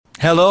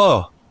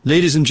Hello,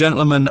 ladies and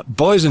gentlemen,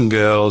 boys and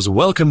girls.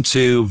 Welcome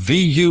to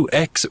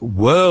VUX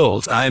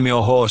World. I'm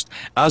your host,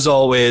 as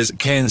always,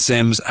 Kane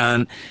Sims,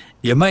 and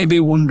you might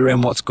be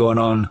wondering what's going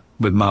on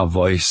with my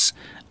voice.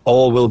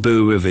 All will be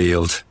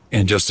revealed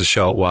in just a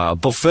short while.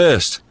 But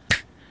first,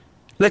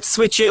 let's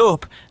switch it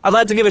up. I'd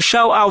like to give a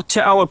shout out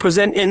to our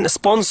presenting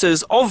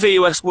sponsors of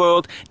VUX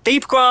World,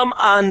 Deepgram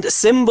and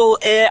Symbol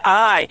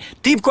AI.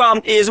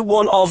 Deepgram is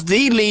one of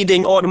the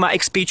leading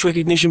automatic speech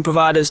recognition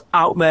providers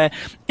out there.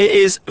 It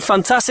is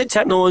fantastic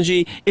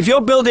technology. If you're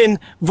building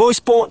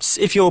voice bots,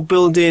 if you're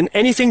building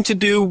anything to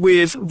do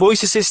with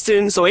voice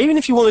assistants, or even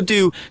if you want to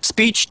do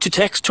speech to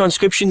text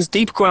transcriptions,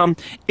 Deepgram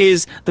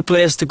is the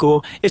place to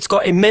go. It's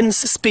got immense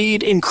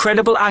speed,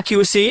 incredible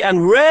accuracy,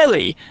 and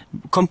rarely,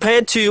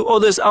 compared to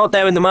others out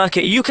there in the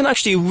market, you can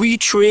actually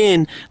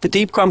retrain the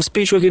Deepgram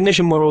speech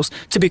recognition models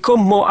to become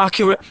more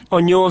accurate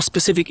on your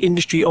specific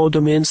industry or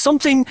domain.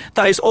 Something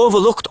that is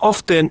overlooked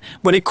often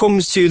when it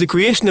comes to the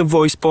creation of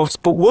voice bots,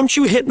 but once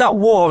you hit that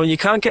wall and you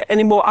can't get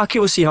any more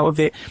accuracy out of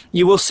it,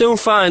 you will soon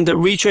find that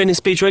retraining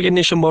speech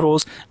recognition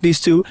models leads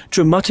to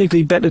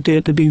dramatically better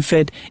data being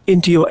fed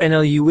into your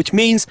NLU, which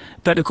means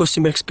better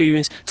customer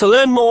experience. To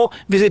learn more,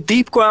 visit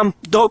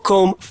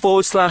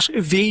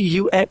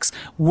deepgram.com/VUX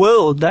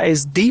World. That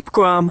is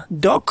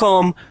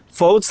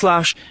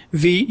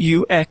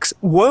deepgram.com/VUX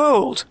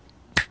World.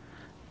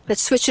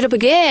 Let's switch it up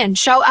again.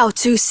 Shout out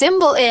to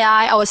Symbol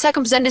AI, our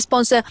second presenting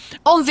sponsor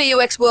on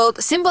VUX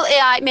World. Symbol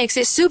AI makes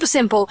it super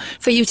simple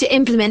for you to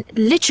implement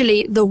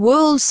literally the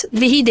world's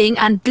leading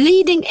and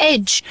bleeding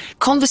edge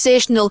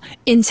conversational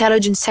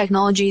intelligence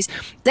technologies.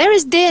 There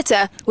is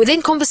data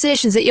within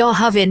conversations that you're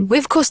having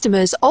with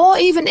customers, or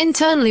even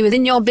internally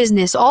within your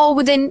business, or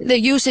within the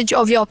usage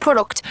of your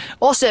product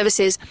or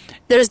services.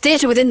 There is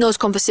data within those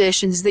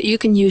conversations that you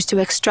can use to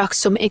extract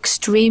some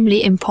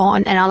extremely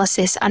important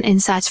analysis and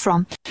insights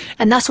from.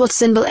 And that's what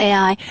Symbol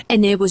AI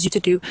enables you to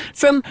do.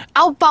 From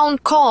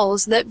outbound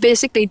calls that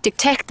basically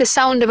detect the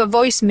sound of a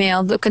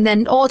voicemail that can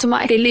then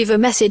automatically leave a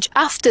message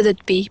after the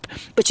beep,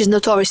 which is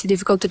notoriously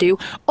difficult to do,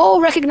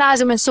 or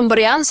recognizing when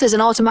somebody answers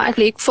and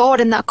automatically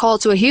forwarding that call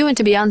to a human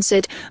to be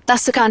answered.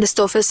 That's the kind of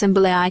stuff that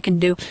Symbol AI can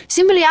do.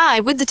 Symbol AI,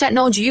 with the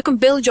technology, you can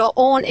build your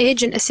own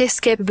agent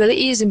assist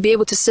capabilities and be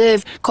able to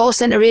serve call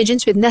center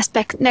agents with next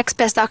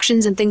best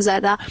actions and things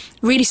like that.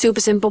 Really super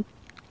simple.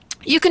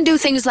 You can do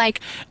things like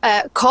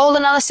call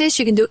analysis,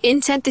 you can do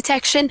intent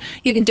detection,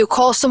 you can do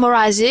call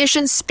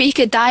summarization,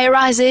 speaker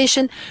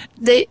diarization.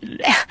 The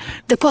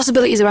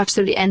possibilities are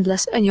absolutely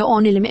endless, and you're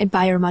only limited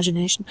by your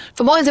imagination.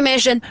 For more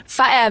information,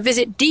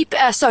 visit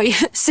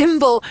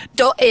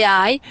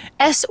symbol.ai,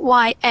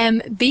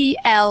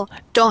 symbl.ai.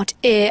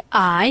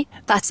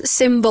 That's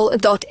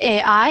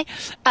symbol.ai.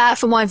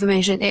 For more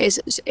information,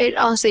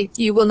 honestly,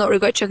 you will not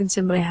regret checking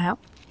Symbol AI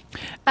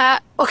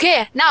out.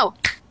 Okay, now,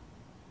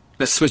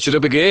 let's switch it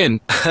up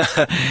again.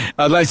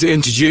 I'd like to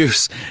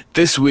introduce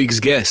this week's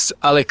guest,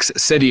 Alex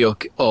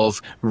Sediuk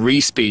of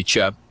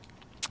Respeecher.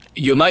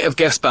 You might have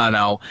guessed by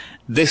now,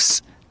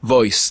 this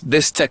voice,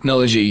 this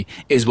technology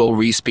is what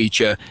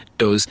Respeecher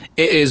does.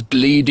 It is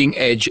bleeding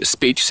edge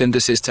speech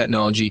synthesis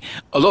technology.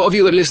 A lot of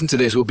you that listen to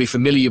this will be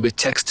familiar with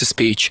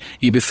text-to-speech.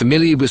 You'll be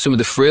familiar with some of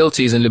the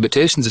frailties and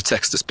limitations of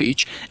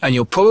text-to-speech, and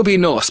you'll probably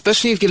know,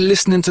 especially if you're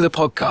listening to the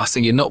podcast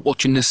and you're not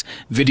watching this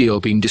video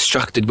being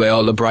distracted by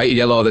all the bright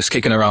yellow that's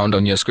kicking around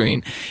on your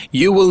screen,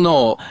 you will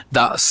know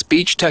that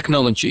speech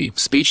technology,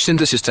 speech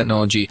synthesis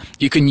technology,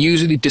 you can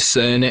usually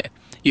discern it.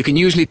 You can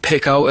usually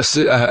pick out a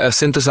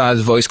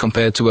synthesized voice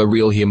compared to a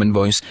real human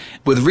voice.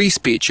 With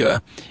Respeecher,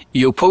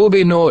 you'll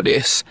probably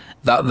notice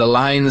that the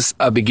lines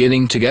are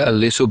beginning to get a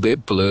little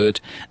bit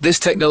blurred. This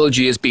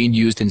technology is being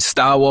used in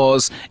Star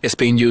Wars. It's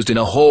being used in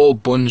a whole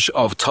bunch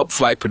of top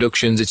flight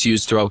productions. It's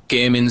used throughout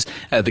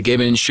the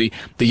gaming industry.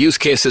 The use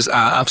cases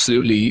are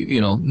absolutely,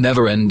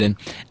 never ending.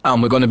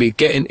 And we're going to be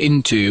getting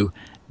into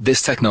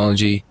this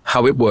technology,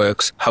 how it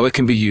works, how it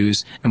can be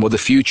used, and what the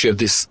future of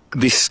this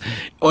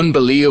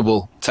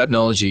unbelievable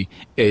technology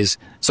is.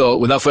 So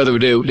without further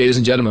ado, ladies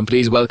and gentlemen,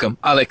 please welcome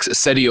Alex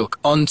Sediuk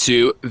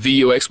onto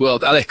VUX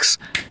World. Alex.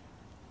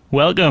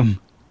 Welcome.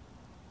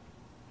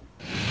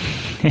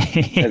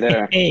 Hey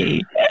there.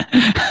 Hey.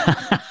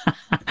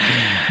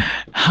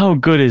 How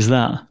good is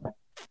that?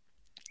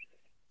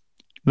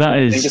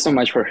 Thank you so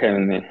much for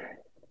having me.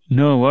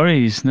 No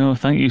worries. No,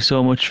 thank you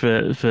so much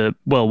for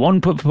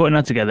one, for putting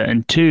that together,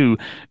 and two,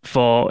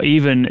 for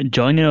even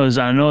joining us.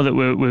 I know that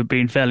we've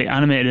been fairly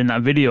animated in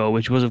that video,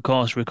 which was, of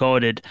course,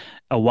 recorded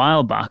a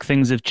while back.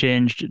 Things have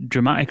changed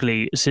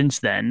dramatically since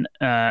then,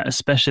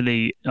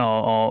 especially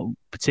or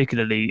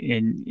particularly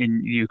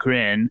in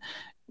Ukraine,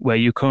 where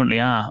you currently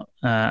are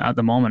at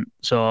the moment.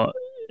 So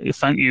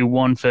thank you,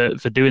 one, for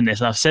doing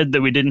this. I've said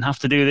that we didn't have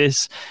to do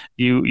this.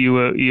 You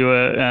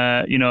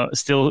were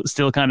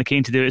still kind of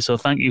keen to do it. So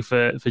thank you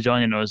for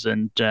joining us.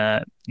 And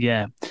thanks for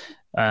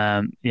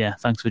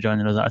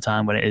joining us at a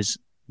time when it is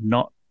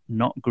not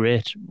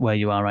great where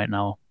you are right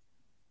now.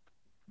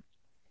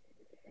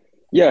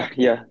 Yeah,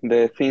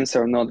 the things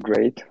are not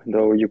great,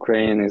 though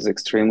Ukraine is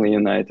extremely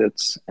united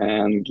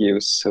and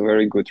gives a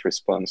very good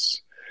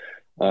response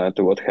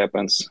to what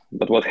happens.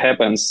 But what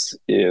happens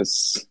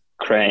is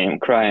crime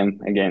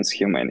against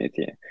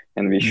humanity,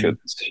 and we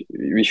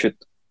should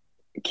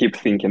keep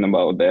thinking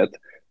about that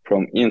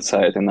from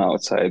inside and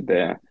outside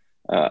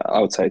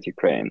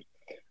Ukraine.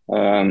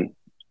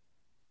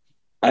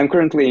 I'm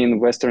currently in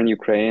Western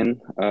Ukraine.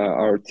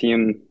 Our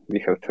team, we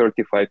have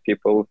 35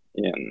 people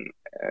in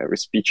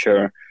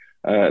Respicha.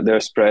 They're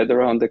spread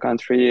around the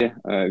country.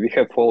 We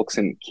have folks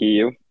in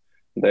Kyiv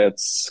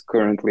that's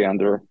currently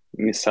under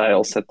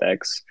missiles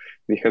attacks.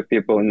 We have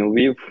people in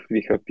Lviv.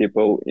 We have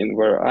people in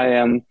where I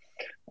am.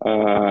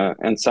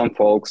 And some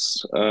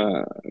folks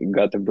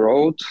got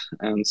abroad,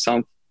 and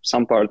some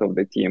part of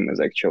the team is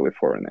actually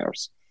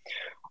foreigners.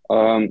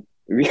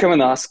 We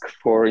haven't asked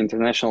for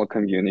international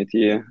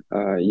community.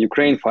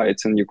 Ukraine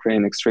fights and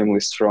Ukraine extremely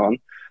strong,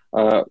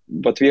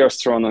 but we are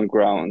strong on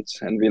ground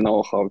and we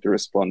know how to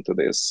respond to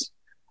this.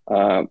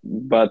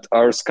 But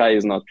our sky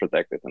is not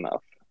protected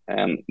enough,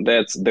 and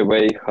that's the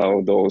way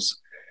how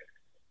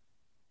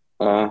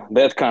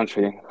that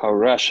country, how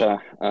Russia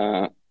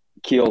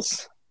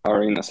kills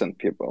our innocent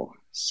people.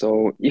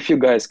 So if you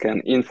guys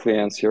can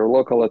influence your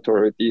local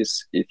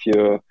authorities, if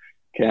you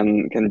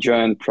can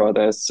join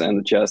protests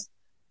and just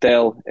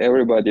tell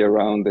everybody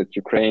around that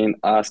Ukraine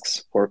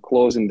asks for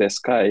closing the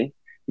sky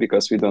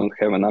because we don't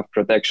have enough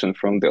protection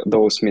from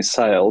those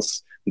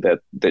missiles that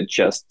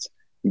just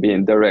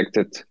being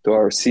directed to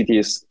our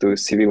cities, to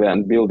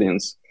civilian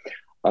buildings.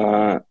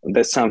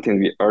 That's something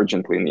we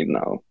urgently need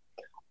now.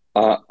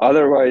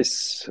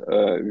 Otherwise,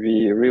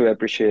 we really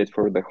appreciate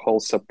for the whole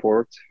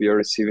support we are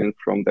receiving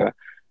from the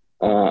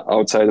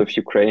outside of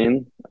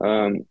Ukraine,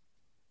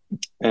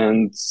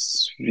 and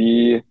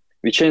we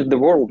changed the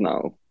world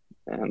now.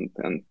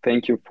 And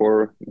thank you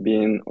for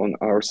being on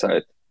our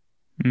side.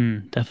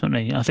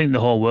 Definitely. I think the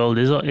whole world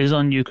is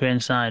on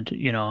Ukraine's side.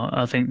 You know,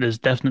 I think there's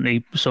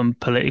definitely some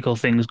political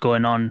things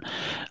going on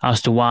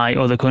as to why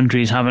other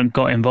countries haven't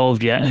got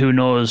involved yet. Who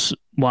knows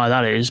why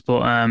that is?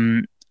 But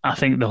I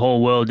think the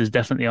whole world is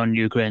definitely on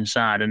Ukraine's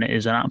side, and it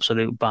is an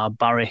absolute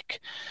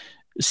barbaric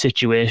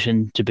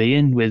situation to be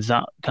in, with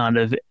that kind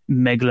of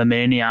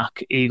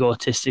megalomaniac,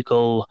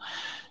 egotistical,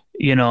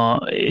 you know,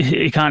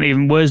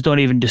 words don't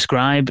even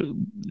describe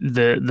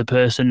the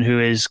person who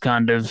is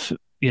kind of,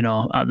 you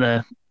know, at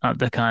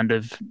the kind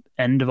of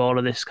end of all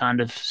of this kind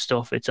of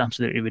stuff. It's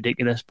absolutely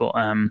ridiculous. But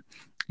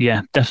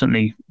yeah,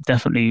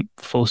 definitely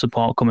full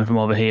support coming from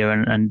over here,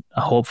 and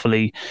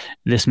hopefully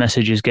this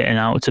message is getting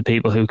out to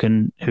people who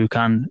can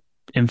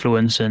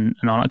influence and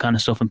all that kind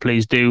of stuff. And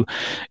please do,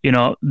 you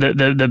know,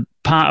 the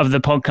part of the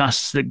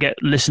podcasts that get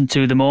listened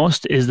to the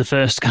most is the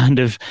first kind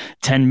of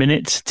 10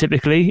 minutes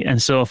typically.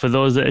 And so for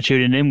those that are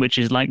tuning in, which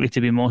is likely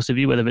to be most of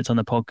you, whether it's on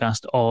the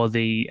podcast or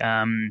the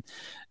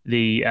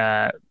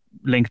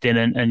LinkedIn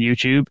and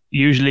YouTube,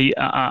 usually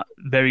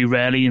very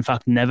rarely, in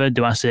fact never,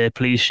 do I say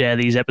please share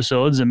these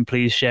episodes and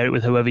please share it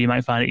with whoever you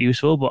might find it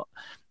useful. But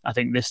I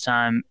think this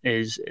time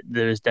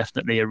there is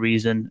definitely a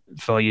reason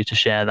for you to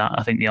share that.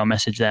 I think your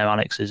message there,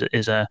 Alex,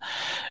 is an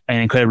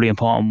incredibly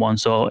important one.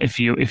 So if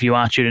you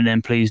are tuning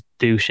in, please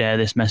do share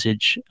this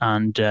message,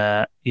 and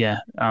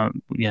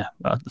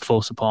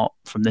full support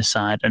from this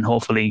side, and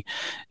hopefully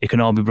it can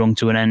all be brought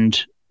to an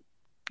end,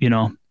 you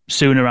know,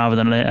 sooner rather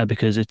than later,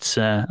 because it's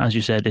as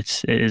you said,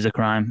 it is a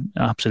crime,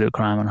 absolute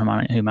crime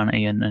on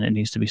humanity, and it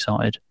needs to be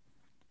sorted.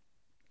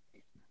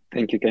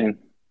 Thank you, Ken.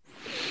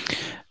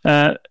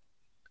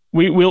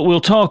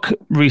 We'll talk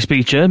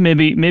Respicha,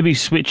 maybe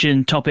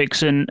switching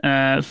topics, and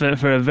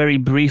for a very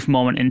brief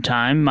moment in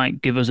time might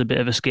give us a bit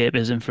of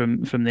escapism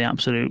from the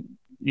absolute,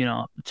 you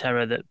know,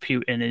 terror that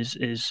Putin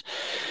is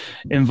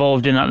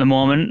involved in at the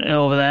moment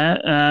over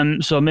there.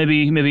 So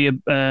maybe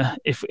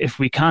if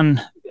we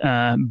can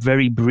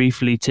very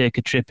briefly take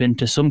a trip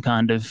into some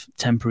kind of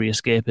temporary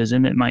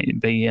escapism,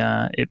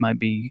 it might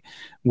be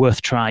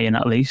worth trying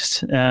at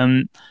least.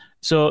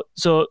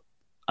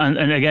 And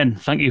again,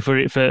 thank you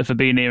for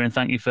being here, and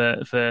thank you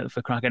for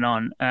cracking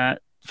on.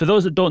 For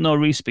those that don't know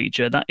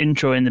Respicha, that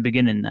intro in the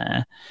beginning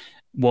there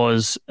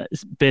was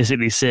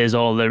basically says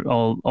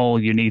all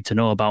you need to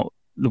know about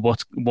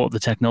what the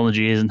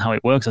technology is and how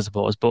it works, I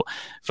suppose. But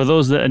for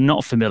those that are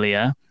not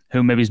familiar,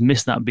 who maybe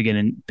missed that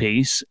beginning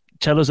piece,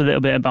 tell us a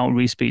little bit about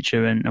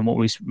Respicha and what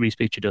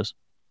Respicha does.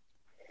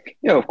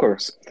 Yeah, of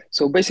course.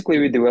 So basically,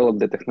 we developed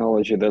the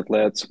technology that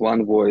lets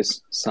one voice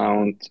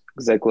sound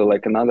exactly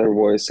like another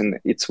voice, and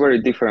it's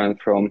very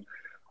different from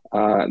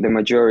the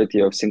majority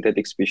of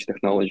synthetic speech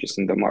technologies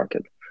in the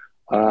market.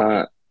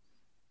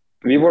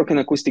 We work in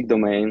acoustic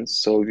domains,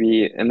 so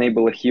we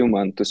enable a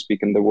human to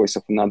speak in the voice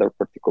of another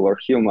particular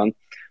human,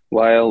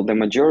 while the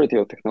majority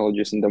of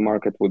technologies in the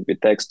market would be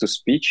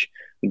text-to-speech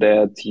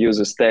that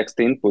uses text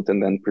input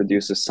and then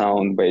produces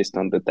sound based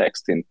on the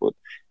text input.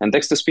 And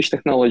text-to-speech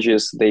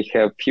technologies, they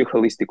have few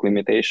holistic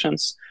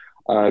limitations,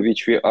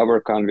 which we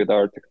overcome with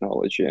our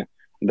technology.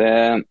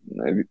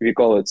 We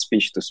call it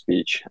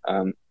speech-to-speech.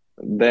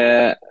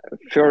 The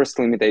first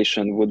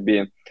limitation would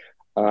be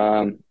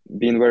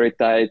being very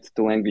tied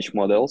to language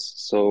models.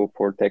 So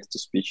for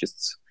text-to-speech,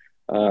 it's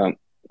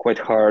quite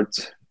hard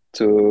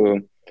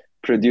to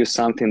produce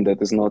something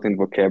that is not in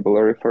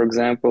vocabulary, for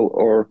example,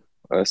 or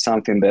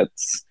something that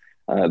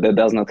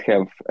does not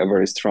have a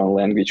very strong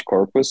language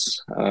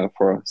corpus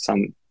for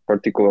some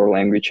particular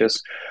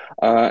languages.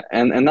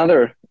 And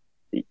another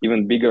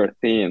even bigger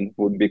thing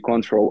would be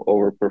control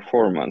over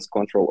performance,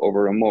 control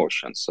over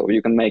emotions. So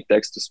you can make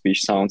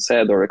text-to-speech sound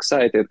sad or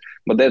excited,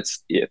 but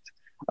that's it.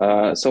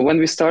 So when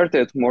we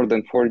started more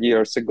than 4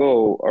 years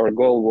ago, our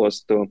goal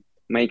was to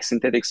make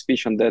synthetic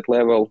speech on that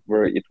level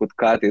where it would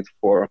cut it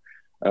for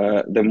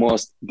the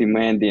most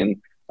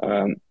demanding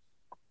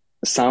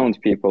sound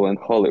people in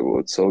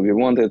Hollywood. So we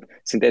wanted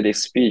synthetic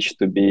speech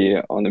to be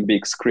on a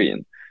big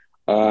screen.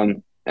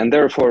 And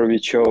therefore we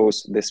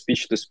chose the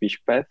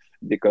speech-to-speech path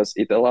because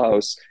it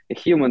allows a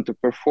human to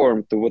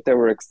perform to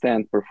whatever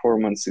extent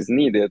performance is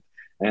needed,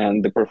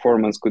 and the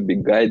performance could be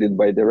guided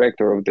by the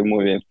director of the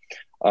movie.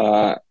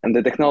 And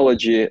the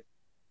technology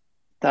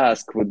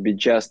task would be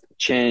just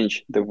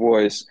change the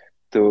voice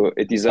to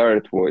a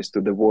desired voice,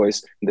 to the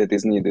voice that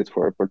is needed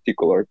for a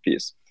particular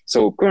piece.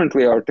 So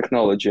currently our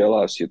technology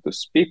allows you to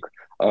speak,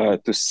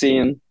 to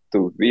sing,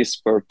 to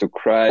whisper, to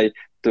cry,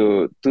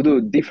 to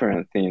do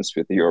different things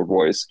with your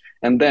voice.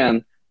 And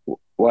then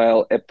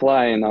while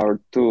applying our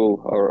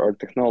tool, our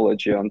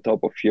technology on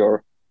top of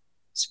your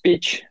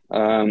speech,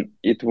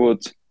 it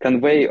would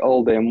convey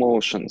all the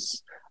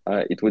emotions.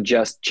 It would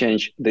just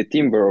change the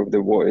timbre of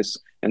the voice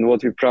and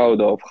what we're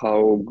proud of,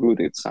 how good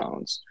it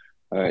sounds.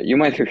 You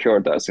might have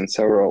heard us in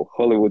several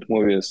Hollywood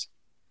movies.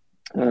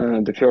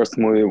 The first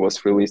movie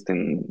was released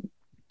in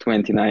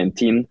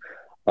 2019.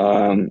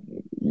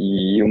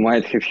 You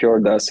might have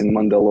heard us in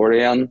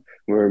Mandalorian,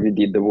 where we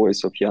did the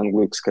voice of young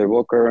Luke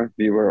Skywalker.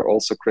 We were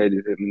also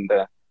credited in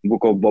the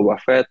Book of Boba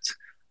Fett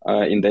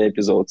in the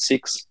episode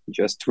 6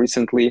 just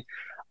recently.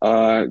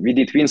 We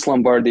did Vince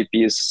Lombardi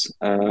piece,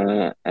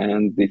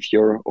 and if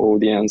your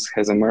audience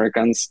has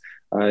Americans,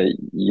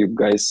 you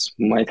guys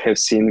might have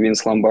seen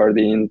Vince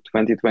Lombardi in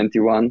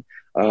 2021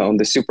 on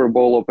the Super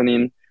Bowl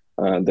opening.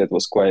 That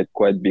was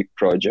quite big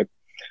project.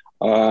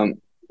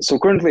 So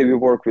currently we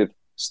work with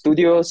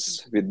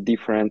studios, with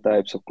different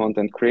types of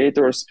content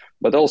creators,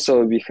 but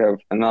also we have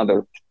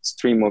another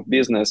stream of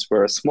business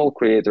where small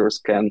creators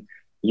can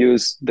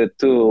use the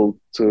tool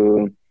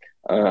to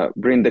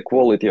bring the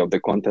quality of the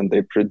content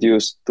they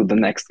produce to the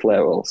next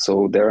level.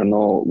 So they are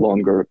no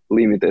longer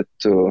limited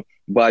to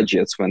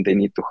budgets when they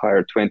need to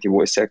hire 20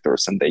 voice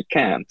actors and they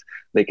can't.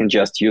 They can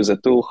just use a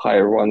tool,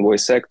 hire one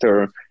voice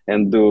actor,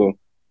 and do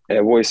a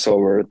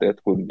voiceover that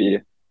would be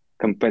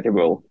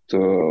compatible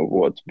to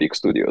what big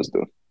studios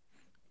do.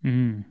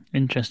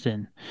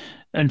 Interesting.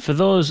 And for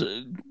those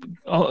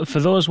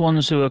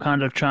ones who are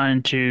kind of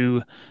trying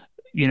to,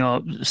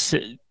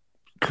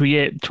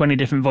 create 20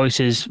 different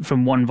voices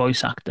from one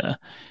voice actor,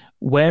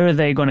 where are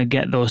they going to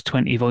get those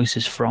 20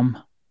 voices from?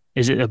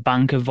 Is it a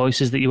bank of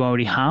voices that you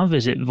already have?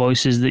 Is it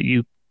voices that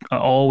you are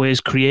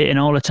always creating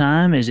all the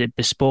time? Is it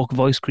bespoke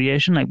voice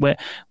creation? Like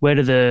where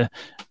do the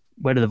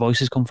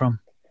voices come from?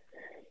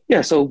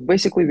 Yeah, so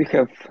basically we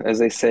have,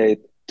 as I said,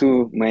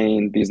 two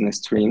main business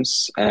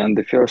streams. And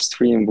the first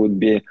stream would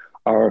be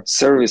our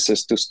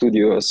services to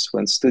studios.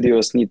 When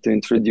studios need to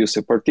introduce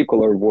a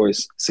particular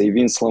voice, say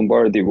Vince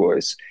Lombardi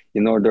voice,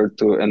 in order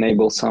to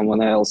enable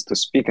someone else to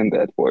speak in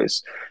that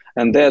voice.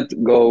 And that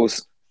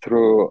goes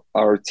through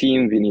our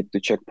team. We need to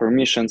check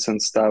permissions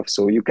and stuff,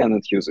 so you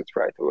cannot use it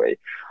right away.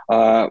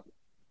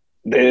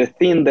 The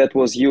thing that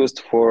was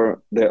used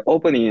for the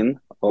opening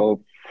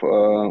of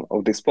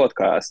this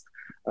podcast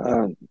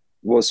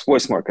was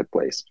Voice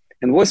Marketplace.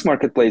 And Voice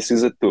Marketplace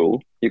is a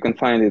tool. You can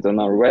find it on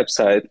our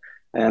website,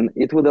 and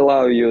it would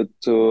allow you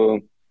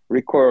to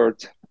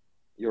record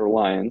your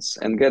lines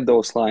and get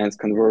those lines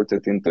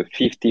converted into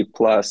 50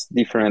 plus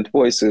different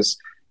voices.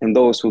 And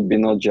those would be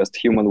not just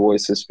human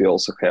voices. We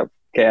also have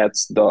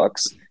cats,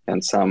 dogs,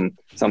 and some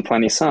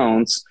funny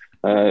sounds,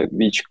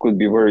 which could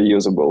be very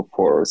usable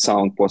for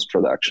sound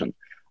post-production.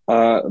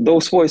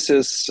 Those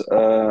voices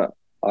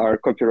are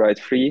copyright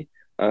free.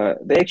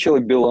 They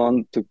actually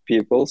belong to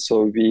people,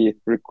 so we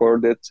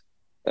recorded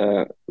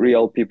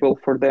real people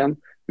for them.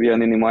 We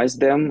anonymized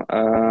them,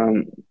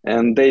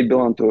 and they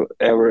belong to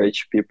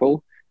average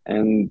people,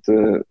 and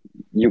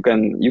you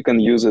can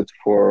use it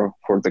for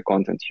the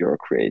content you're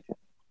creating.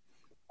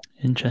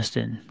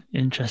 Interesting.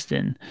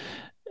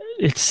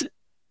 It's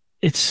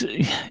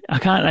I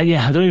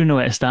don't even know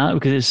where to start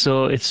because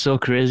it's so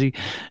crazy.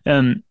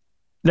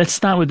 Let's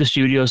start with the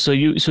studio. So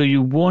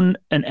you won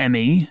an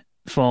Emmy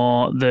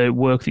for the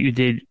work that you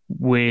did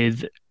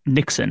with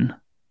Nixon.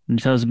 Can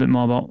you tell us a bit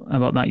more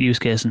about that use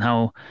case and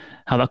how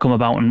that come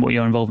about and what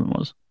your involvement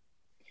was?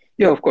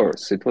 Yeah, of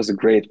course. It was a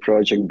great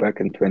project back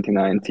in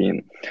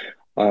 2019.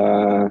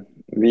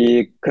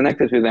 We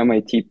connected with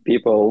MIT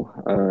people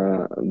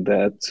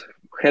that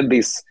had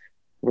this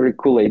very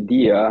cool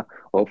idea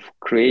of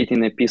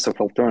creating a piece of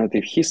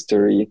alternative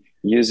history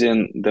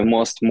using the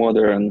most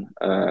modern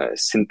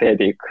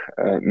synthetic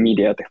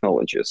media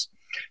technologies.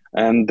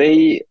 And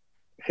they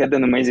had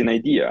an amazing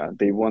idea.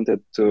 They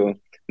wanted to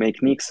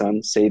make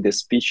Nixon say the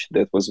speech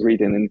that was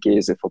written in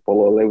case if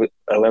Apollo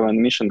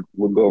 11 mission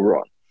would go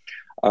wrong.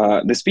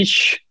 The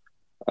speech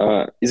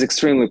is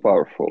extremely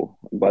powerful,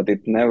 but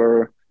it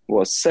never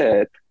was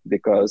said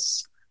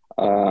because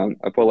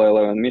Apollo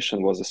 11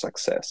 mission was a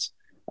success.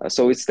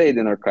 So it stayed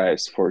in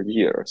archives for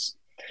years.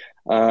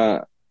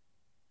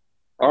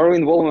 Our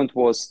involvement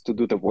was to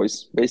do the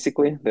voice,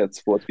 basically.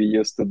 That's what we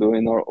used to do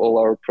in all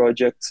our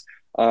projects.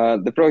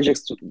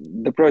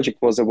 The project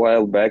was a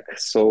while back,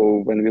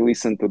 so when we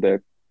listen to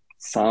the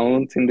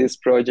sound in this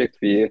project,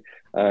 we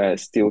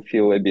still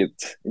feel a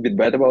bit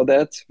bad about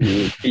that.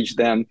 We teach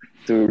them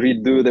to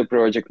redo the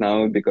project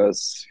now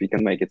because we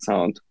can make it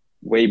sound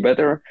way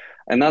better.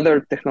 Another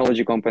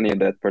technology company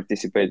that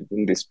participated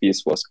in this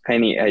piece was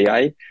Kenny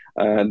AI.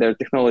 Their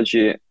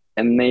technology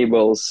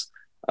enables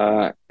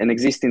an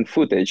existing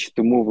footage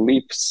to move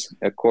lips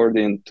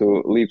according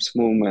to lips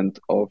movement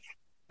of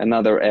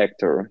another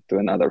actor to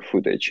another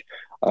footage.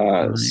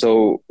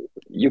 So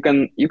you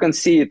can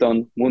see it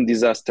on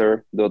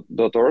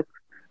moondisaster.org.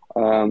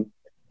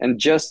 And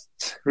just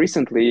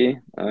recently,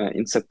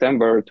 in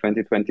September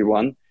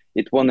 2021,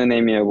 it won an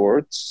Emmy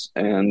Awards,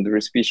 and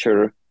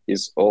Respeecher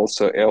is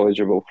also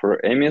eligible for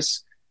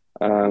Emmys.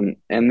 And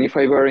if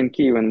I were in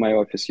Kyiv in my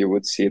office, you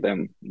would see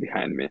them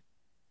behind me.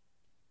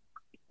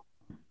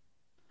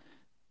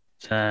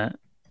 So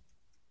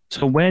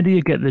where do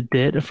you get the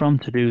data from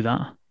to do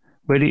that?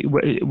 Did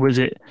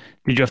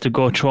you have to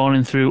go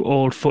trawling through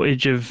old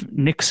footage of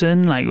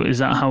Nixon? Like, is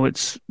that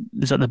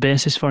the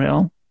basis for it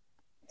all?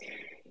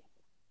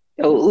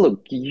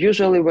 Look,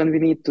 usually when we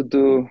need to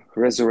do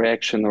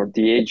resurrection or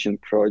de-aging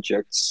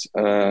projects,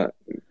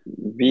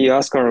 we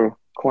ask our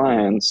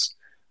clients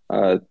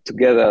to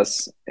get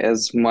us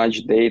as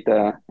much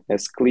data,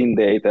 as clean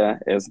data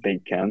as they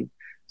can.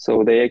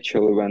 So they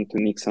actually went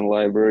to Nixon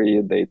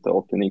Library, they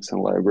talked to Nixon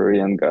Library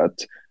and got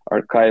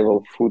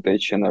archival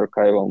footage and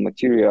archival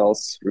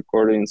materials,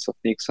 recordings of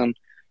Nixon,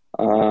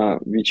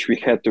 which we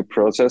had to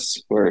process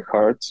very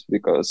hard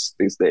because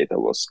this data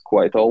was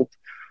quite old.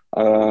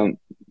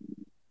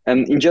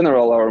 And in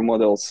general, our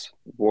models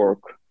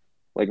work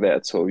like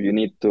that. So you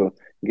need to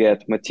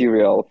get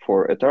material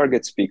for a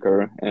target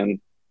speaker, and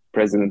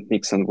President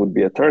Nixon would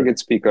be a target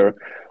speaker.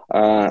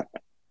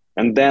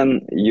 And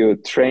then you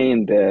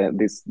train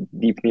this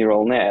deep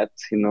neural net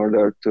in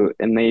order to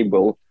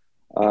enable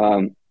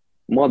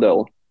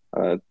model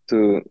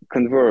to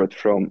convert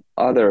from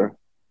other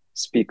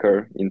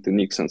speaker into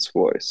Nixon's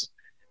voice.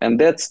 And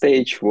that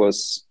stage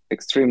was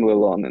extremely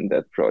long in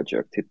that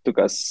project. It took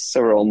us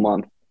several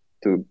months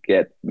to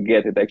get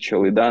it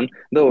actually done,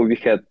 though we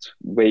had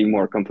way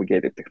more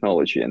complicated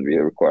technology and we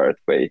required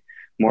way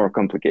more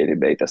complicated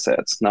data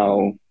sets.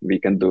 Now we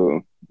can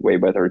do way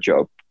better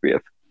job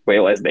with way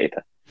less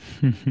data.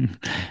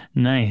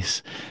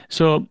 Nice.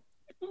 So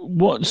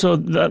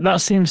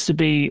that seems to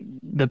be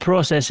the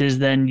process. Is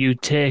then you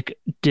take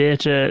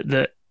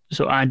data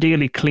so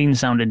ideally clean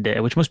sounding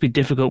data, which must be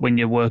difficult when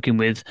you're working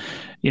with,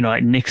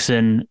 like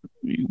Nixon.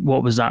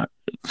 What was that?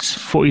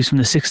 Footage from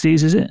the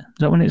 60s, is it? Is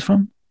that when it's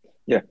from?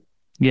 Yeah.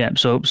 Yeah,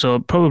 so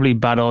probably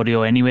bad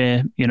audio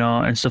anyway,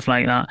 and stuff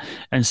like that.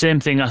 And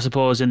same thing, I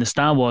suppose, in the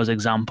Star Wars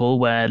example,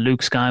 where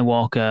Luke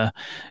Skywalker,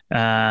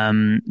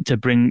 to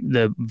bring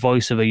the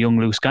voice of a young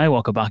Luke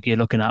Skywalker back, you're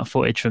looking at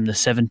footage from the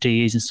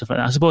 70s and stuff like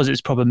that. I suppose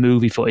it's proper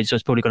movie footage, so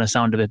it's probably going to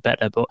sound a bit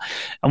better. But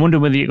I'm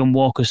wondering whether you can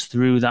walk us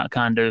through that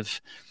kind of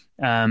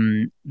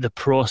the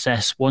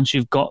process once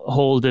you've got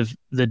hold of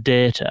the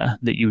data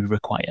that you would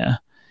require.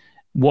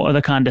 What are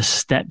the kind of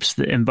steps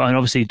that involve? And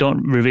obviously,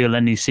 don't reveal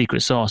any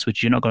secret sauce,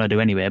 which you're not going to do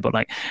anyway. But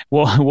like,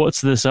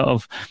 what's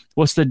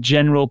the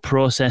general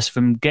process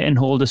from getting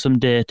hold of some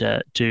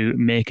data to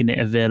making it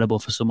available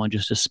for someone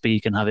just to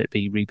speak and have it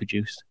be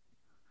reproduced?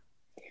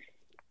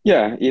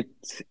 Yeah, it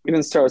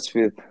even starts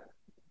with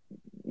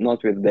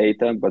not with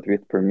data, but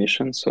with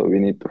permission. So we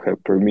need to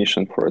have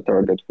permission for a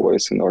target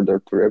voice in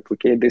order to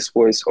replicate this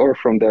voice, or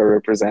from their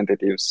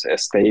representatives'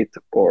 estate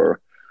or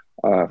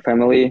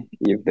family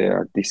if they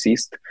are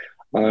deceased.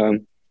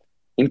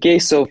 In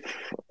case of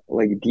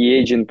like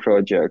de-aging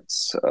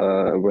projects,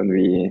 or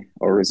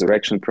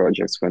resurrection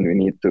projects, when we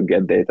need to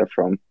get data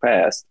from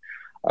past,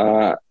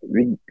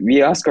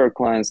 we ask our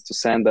clients to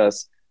send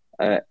us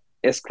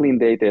as clean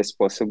data as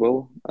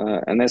possible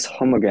and as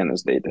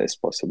homogeneous data as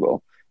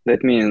possible.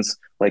 That means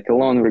like a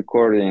long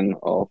recording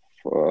of,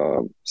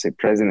 say,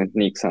 President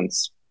Nixon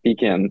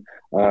speaking,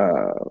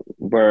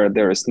 where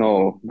there is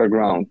no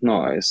background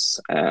noise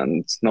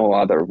and no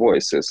other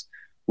voices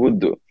would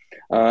do.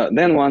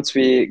 Then once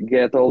we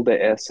get all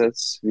the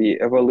assets, we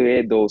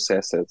evaluate those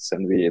assets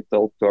and we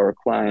talk to our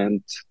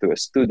client, to a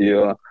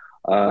studio,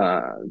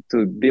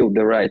 to build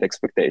the right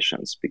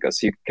expectations,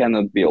 because you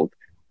cannot build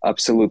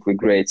absolutely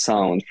great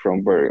sound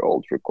from very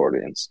old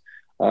recordings.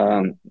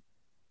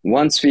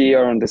 Once we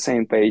are on the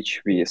same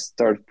page, we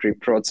start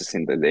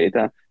pre-processing the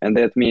data, and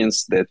that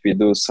means that we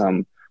do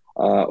some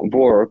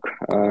work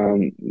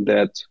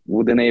that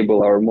would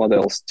enable our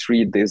models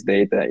treat this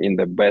data in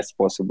the best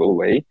possible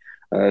way.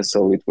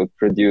 So it would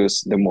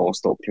produce the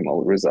most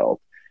optimal result.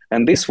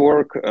 And this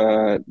work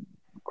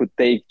could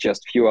take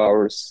just few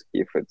hours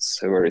if it's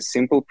a very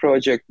simple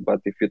project. But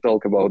if you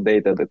talk about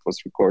data that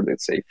was recorded,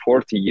 say,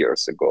 40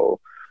 years ago,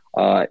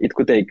 it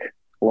could take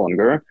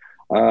longer.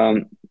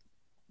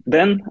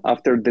 Then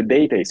after the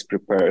data is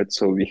prepared,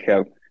 so we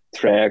have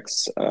tracks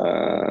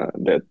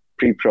that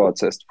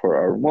pre-processed for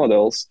our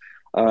models,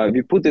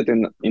 we put it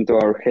into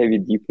our heavy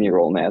deep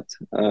neural net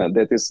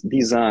that is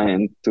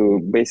designed to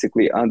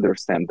basically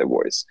understand the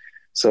voice.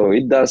 So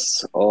it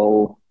does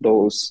all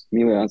those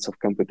millions of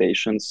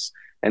computations,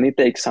 and it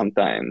takes some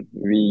time.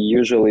 We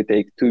usually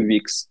take 2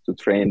 weeks to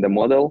train the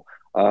model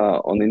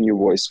on a new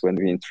voice when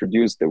we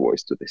introduce the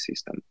voice to the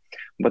system.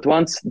 But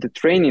once the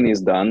training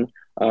is done,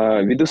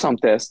 we do some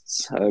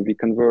tests. We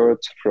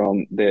convert from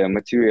the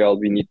material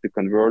we need to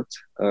convert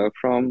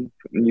from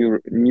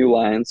new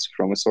lines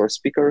from source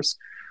speakers.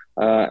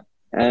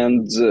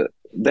 And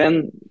then,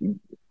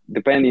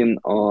 depending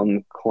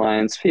on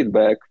clients'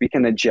 feedback, we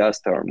can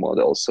adjust our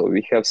model. So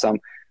we have some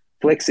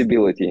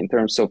flexibility in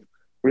terms of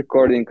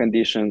recording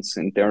conditions,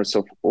 in terms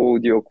of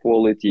audio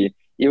quality,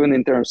 even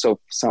in terms of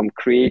some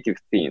creative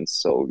things.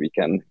 So we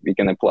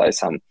can apply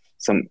some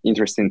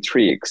interesting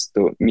tricks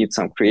to meet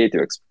some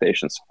creative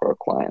expectations for our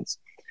clients.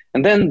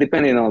 And then,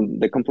 depending on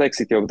the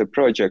complexity of the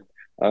project,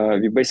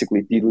 we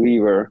basically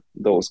deliver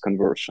those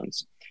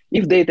conversions.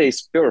 If data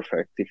is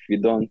perfect, if we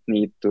don't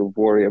need to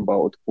worry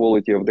about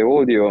quality of the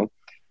audio,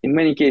 in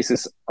many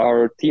cases,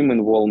 our team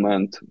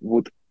involvement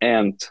would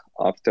end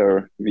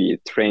after we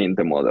train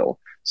the model.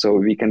 So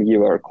we can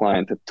give our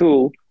client a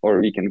tool, or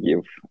we can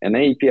give an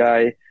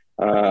API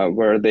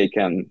where they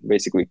can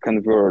basically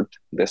convert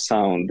the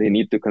sound they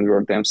need to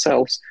convert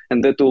themselves,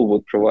 and the tool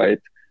would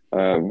provide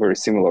a very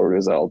similar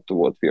result to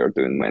what we are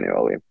doing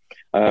manually.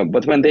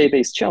 But when data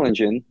is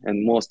challenging,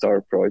 and most of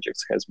our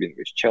projects has been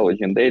with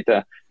challenging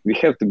data, we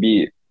have to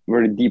be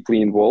very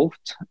deeply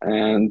involved,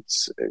 and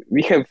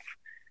we have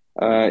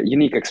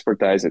unique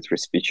expertise at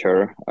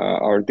Respeecher.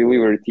 Our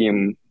delivery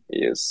team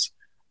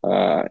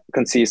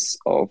consists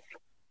of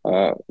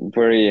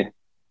very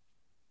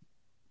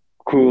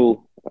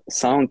cool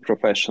sound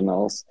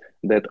professionals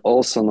that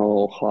also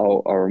know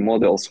how our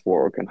models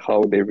work and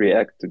how they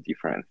react to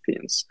different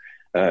things.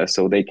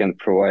 So they can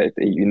provide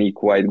a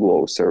unique white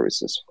glove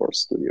services for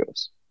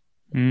studios.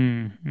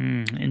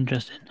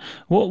 Interesting.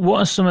 What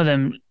are some of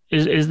them?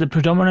 Is the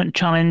predominant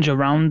challenge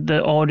around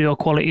the audio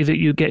quality that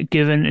you get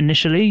given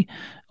initially,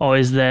 or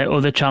is there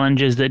other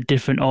challenges that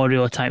different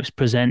audio types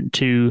present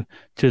to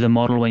the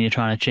model when you're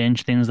trying to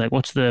change things? Like,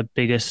 what's the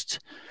biggest,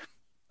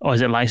 or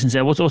is it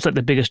licensing? What's like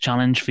the biggest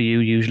challenge for you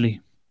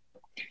usually?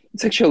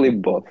 It's actually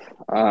both.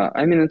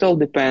 It all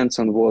depends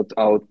on what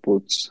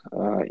output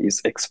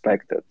is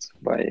expected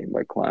by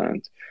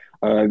client.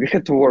 We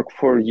had to work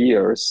for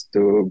years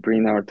to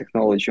bring our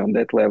technology on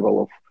that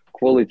level of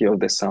quality of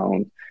the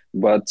sound,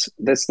 but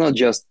that's not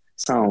just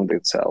sound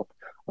itself.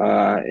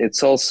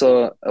 It's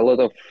also a lot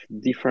of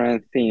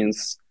different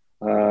things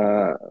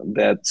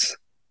that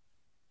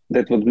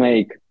would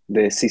make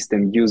the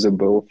system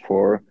usable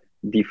for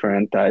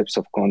different types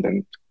of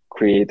content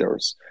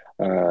creators.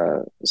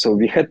 So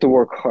we had to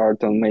work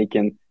hard on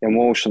making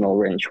emotional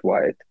range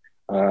wide.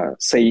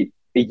 Say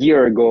a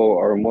year ago,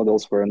 our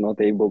models were not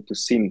able to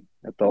sing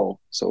at all.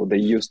 So they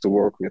used to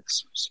work with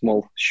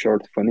small,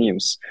 short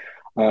phonemes.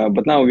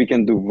 But now we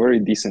can do very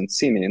decent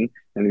singing,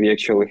 and we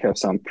actually have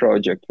some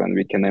project when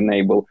we can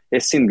enable a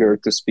singer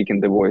to speak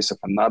in the voice of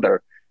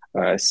another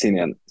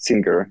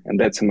singer, and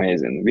that's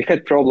amazing. We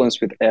had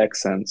problems with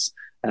accents,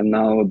 and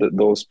now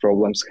those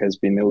problems has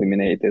been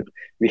eliminated.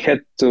 We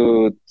had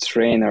to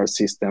train our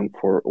system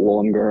for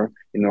longer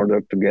in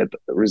order to get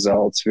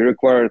results. We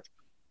required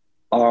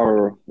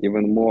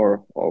even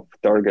more of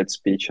target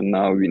speech, and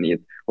now we need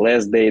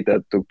less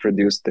data to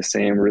produce the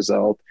same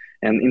result.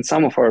 And in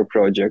some of our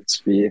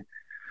projects, we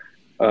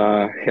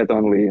had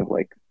only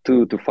like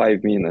 2 to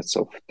 5 minutes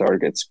of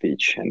target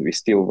speech, and we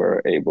still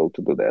were able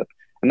to do that.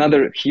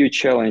 Another huge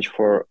challenge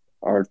for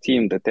our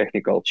team, the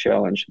technical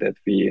challenge that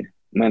we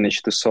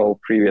managed to solve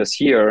previous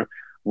year,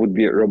 would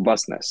be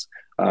robustness.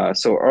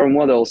 So our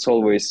models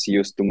always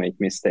used to make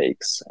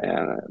mistakes.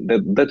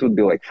 That would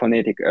be like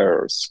phonetic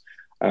errors.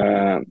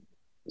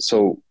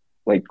 So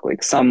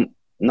like some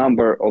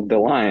number of the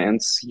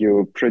lines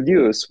you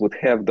produce would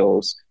have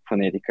those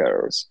phonetic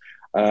errors.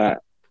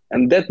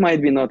 And that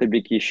might be not a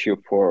big issue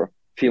for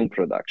film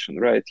production,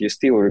 right? You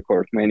still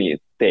record many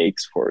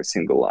takes for a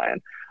single line.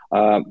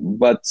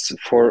 But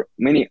for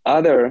many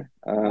other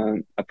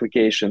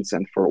applications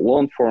and for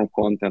long form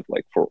content,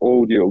 like for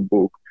audio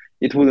book,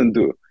 it wouldn't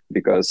do,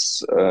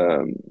 because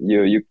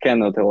you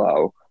cannot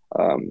allow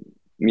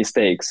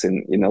mistakes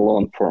in a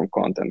long form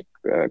content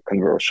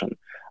conversion.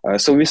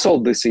 So we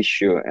solved this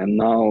issue, and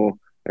now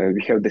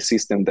we have the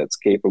system that's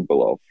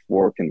capable of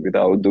working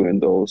without doing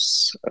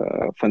those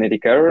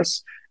phonetic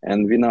errors.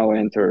 And we now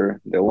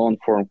enter the long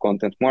form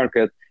content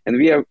market. And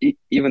we have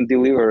even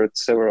delivered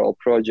several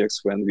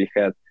projects when we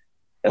had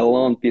a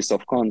long piece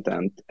of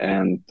content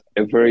and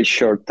a very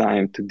short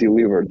time to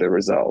deliver the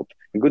result.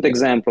 A good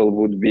example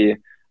would be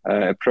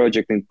a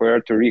project in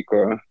Puerto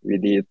Rico we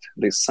did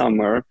this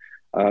summer,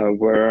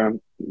 where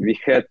we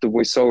had to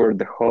voice over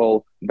the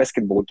whole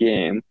basketball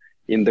game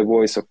in the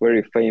voice of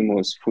very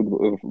famous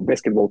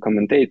basketball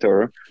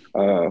commentator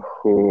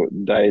who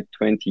died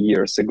 20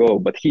 years ago,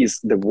 but he's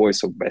the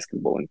voice of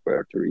basketball in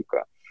Puerto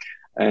Rico.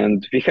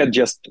 And we had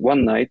just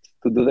one night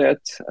to do that.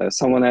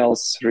 Someone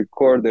else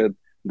recorded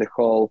the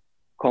whole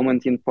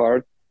commenting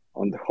part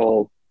on the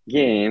whole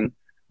game,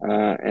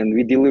 and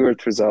we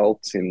delivered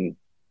results in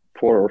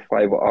 4 or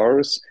 5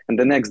 hours. And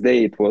the next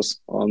day it was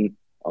on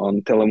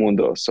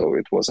Telemundo, so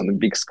it was on a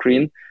big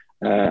screen,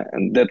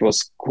 and that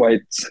was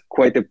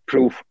quite a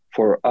proof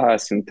for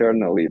us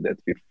internally that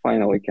we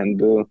finally can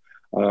do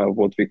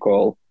what we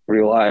call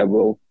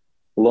reliable,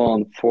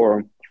 long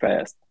form,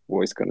 fast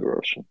voice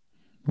conversion.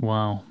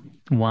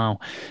 Wow.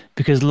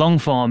 Because long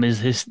form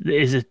is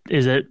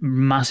a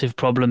massive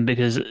problem,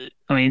 because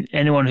I mean,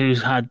 anyone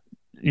who's had,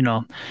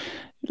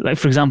 like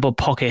for example,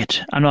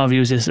 Pocket, I know I've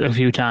used this a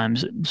few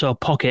times. So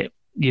Pocket,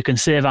 you can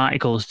save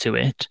articles to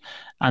it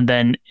and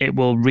then it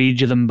will read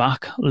you them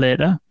back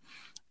later,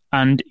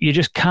 and you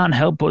just can't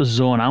help but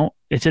zone out.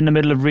 It's in the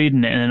middle of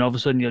reading it, and then all of a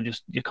sudden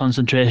your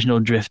concentration will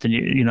drift, and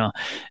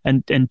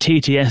and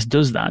TTS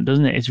does that,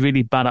 doesn't it? It's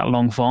really bad at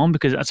long form,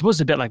 because I suppose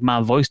it's a bit like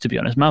my voice, to be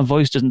honest. My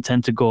voice doesn't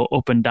tend to go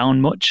up and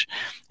down much.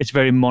 It's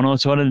very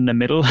monotone in the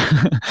middle,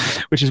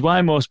 which is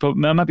why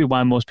that might be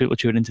why most people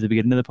tune into the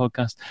beginning of the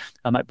podcast.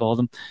 I might bore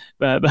them,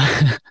 but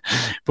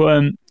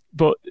the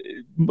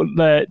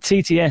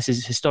TTS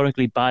is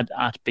historically bad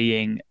at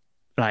being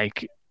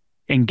like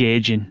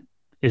engaging,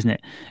 isn't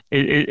it?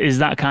 Is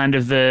that kind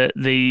of the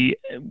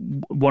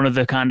one of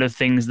the kind of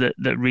things that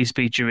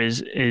Respeecher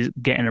is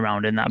getting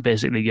around, in that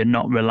basically you're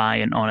not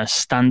reliant on a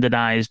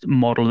standardized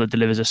model that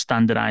delivers a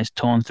standardized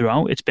tone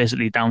throughout? It's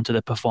basically down to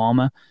the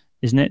performer,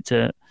 isn't it?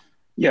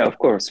 Yeah, of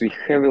course. We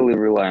heavily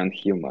rely on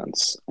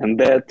humans, and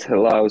that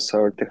allows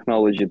our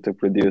technology to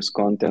produce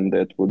content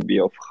that would be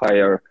of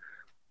higher,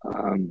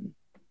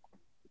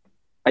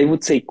 I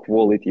would say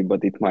quality,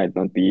 but it might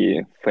not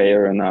be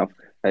fair enough.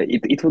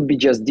 It would be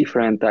just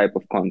different type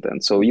of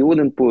content. So you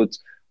wouldn't put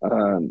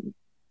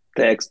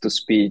text to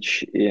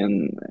speech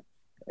in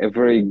a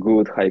very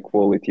good high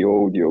quality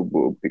audio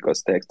book,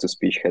 because text to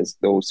speech has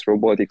those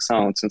robotic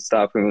sounds and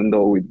stuff, even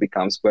though it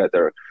becomes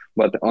better.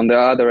 But on the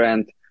other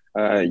end,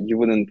 you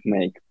wouldn't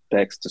make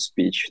text to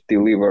speech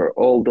deliver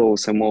all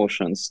those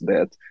emotions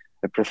that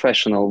a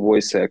professional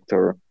voice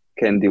actor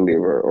can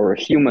deliver, or a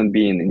human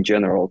being in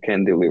general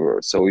can deliver.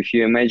 So if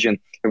you imagine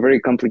a very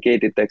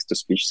complicated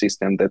text-to-speech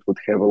system that would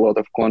have a lot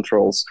of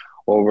controls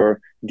over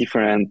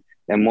different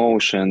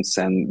emotions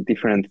and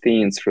different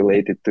things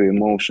related to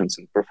emotions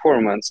and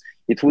performance,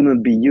 it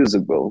wouldn't be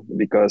usable,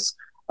 because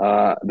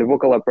the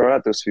vocal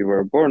apparatus we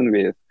were born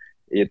with,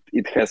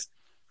 it has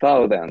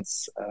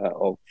thousands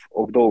of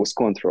those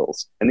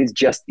controls, and it's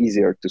just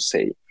easier to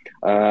say.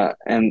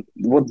 And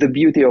what the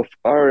beauty of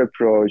our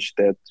approach,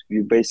 that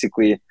we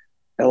basically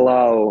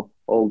allow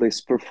all this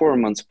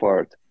performance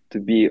part to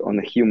be on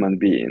a human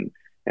being,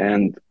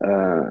 and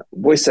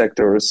voice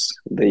actors,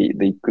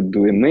 they could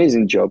do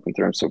amazing job in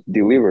terms of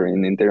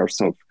delivering, in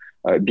terms of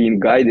being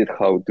guided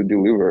how to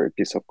deliver a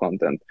piece of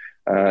content.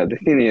 The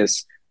thing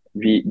is,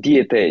 we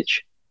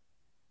detach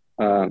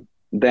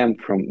them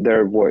from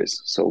their voice.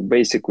 So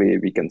basically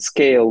we can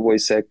scale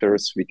voice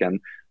actors, we can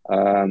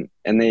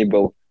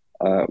enable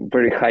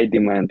very high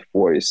demand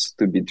voice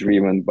to be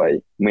driven by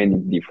many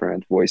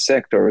different voice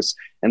actors,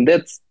 and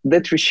that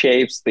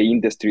reshapes the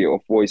industry of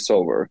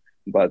voiceover.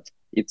 But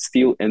it's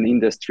still an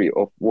industry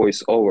of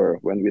voiceover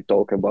when we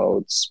talk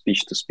about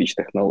speech-to-speech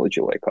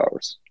technology like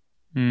ours.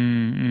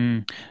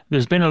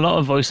 There's been a lot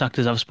of voice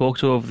actors I've spoke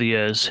to over the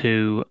years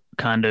who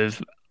kind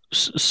of,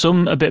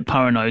 some a bit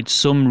paranoid,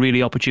 some really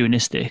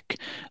opportunistic,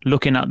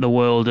 looking at the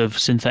world of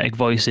synthetic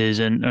voices,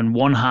 and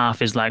one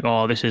half is like,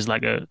 oh, this is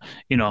like a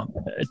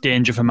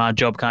danger for my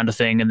job kind of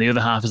thing, and the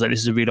other half is like,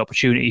 this is a real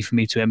opportunity for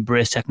me to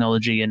embrace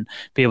technology and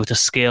be able to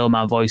scale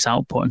my voice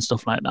output and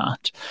stuff like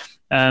that.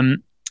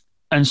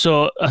 And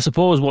so I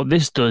suppose what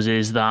this does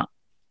is that,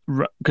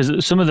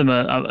 because some of them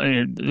are,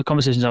 the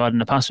conversations I've had in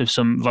the past with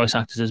some voice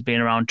actors has been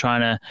around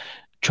trying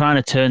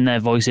to turn their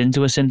voice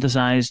into a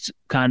synthesized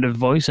kind of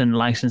voice and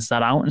license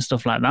that out and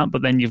stuff like that.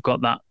 But then you've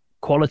got that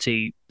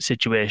quality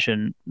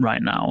situation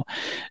right now.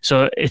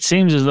 So it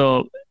seems as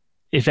though,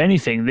 if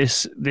anything,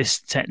 this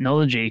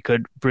technology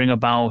could bring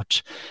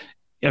about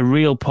a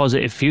real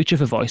positive future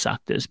for voice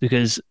actors,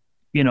 because,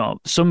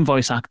 some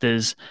voice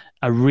actors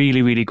are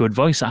really, really good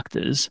voice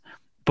actors,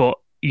 but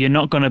you're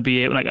not going to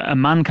be able, like, a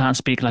man can't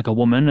speak like a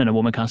woman and a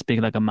woman can't speak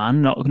like a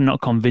man,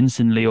 not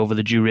convincingly over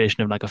the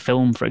duration of like a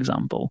film, for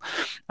example.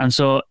 And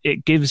so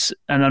it gives,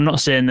 and I'm not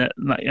saying that,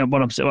 like,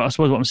 I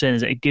suppose what I'm saying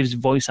is that it gives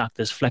voice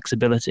actors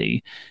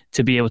flexibility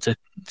to be able to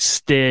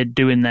stay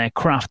doing their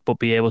craft, but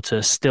be able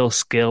to still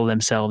scale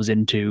themselves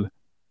into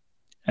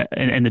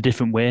in a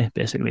different way,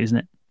 basically, isn't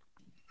it?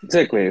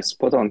 Exactly,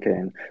 spot on,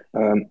 Kane.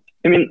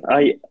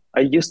 I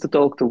used to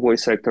talk to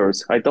voice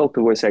actors. I talked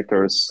to voice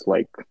actors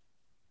like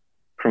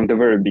from the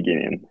very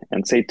beginning,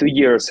 and say 2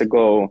 years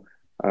ago,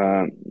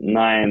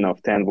 9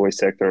 of 10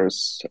 voice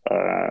actors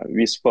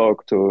we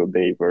spoke to,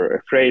 they were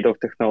afraid of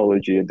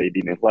technology. They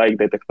didn't like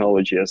the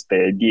technology as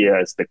the idea,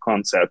 as the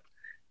concept,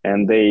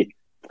 and they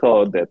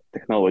thought that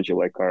technology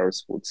like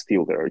ours would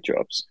steal their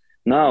jobs.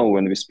 Now,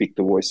 when we speak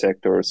to voice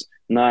actors,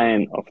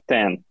 9 of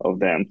 10 of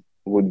them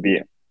would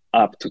be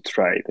up to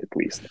try it at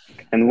least.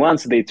 And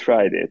once they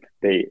tried it,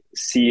 they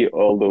see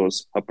all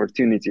those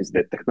opportunities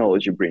that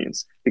technology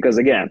brings. Because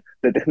again,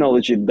 the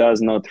technology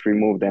does not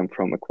remove them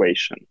from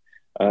equation.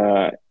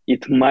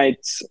 It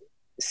might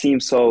seem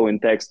so in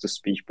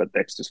text-to-speech, but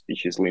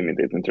text-to-speech is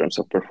limited in terms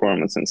of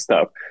performance and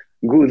stuff.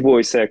 Good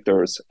voice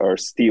actors are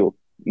still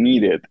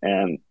needed,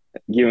 and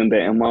given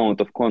the amount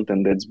of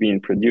content that's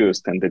being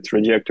produced and the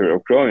trajectory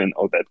of growing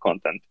of that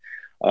content,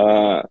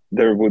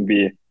 there would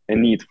be a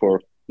need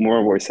for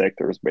more voice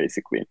actors,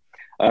 basically.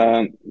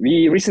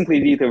 We recently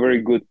did a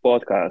very good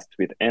podcast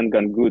with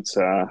Engan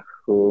Gutsa,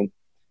 who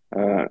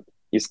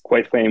is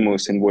quite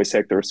famous in voice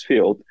actors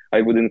field.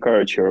 I would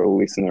encourage your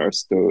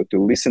listeners to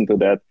listen to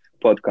that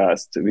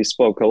podcast. We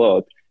spoke a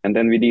lot, and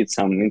then we did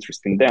some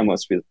interesting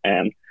demos with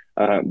Anne.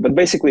 But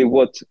basically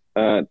what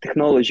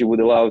technology would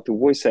allow to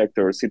voice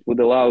actors, it would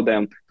allow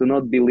them to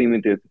not be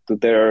limited to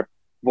their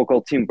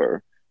vocal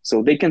timbre.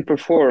 So they can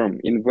perform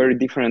in very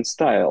different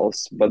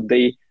styles, but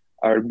they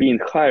are being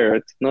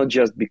hired not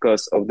just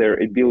because of their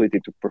ability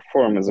to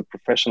perform as a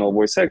professional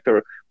voice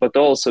actor, but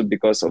also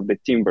because of the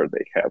timbre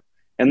they have.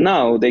 And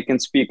now they can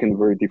speak in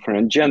very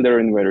different gender,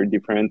 in very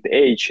different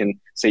age, and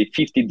say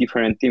 50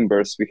 different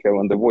timbres we have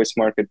on the voice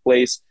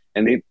marketplace,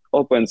 and it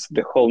opens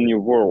the whole new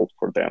world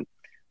for them.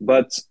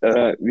 But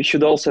we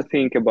should also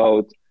think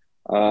about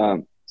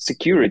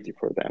security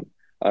for them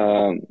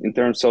in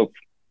terms of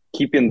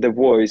keeping the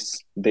voice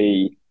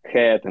they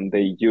had and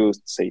they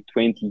used, say,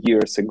 20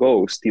 years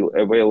ago, still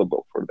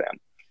available for them.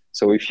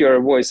 So if you're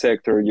a voice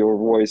actor, your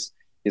voice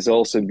is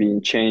also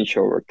being changed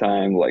over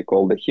time, like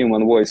all the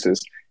human voices.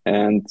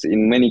 And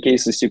in many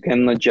cases, you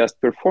cannot just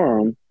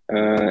perform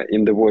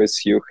in the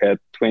voice you had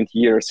 20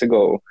 years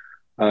ago,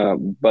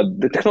 but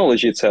the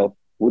technology itself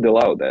would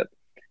allow that.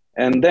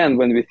 And then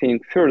when we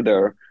think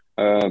further,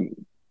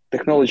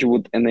 technology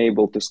would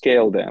enable to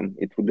scale them.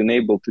 It would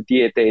enable to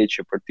de-attach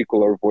a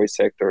particular voice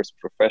actor's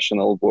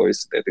professional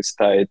voice that is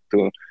tied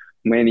to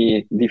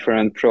many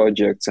different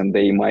projects, and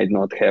they might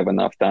not have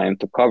enough time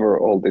to cover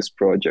all these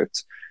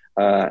projects.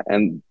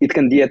 And it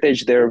can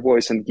de-attach their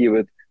voice and give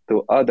it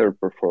to other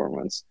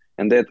performance.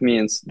 And that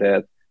means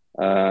that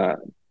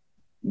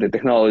the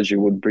technology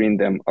would bring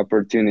them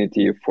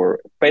opportunity for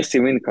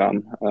passive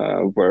income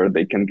where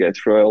they can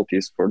get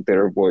royalties for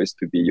their voice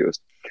to be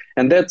used.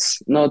 And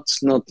that's not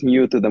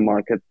new to the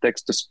market.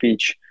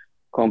 Text-to-speech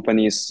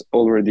companies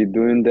already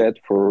doing that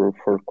for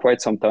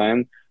quite some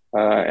time.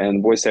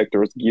 And voice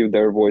actors give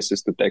their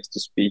voices to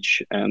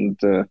text-to-speech, and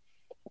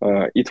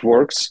it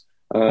works.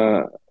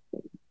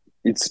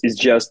 It's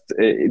just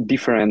a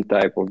different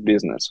type of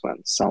business when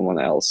someone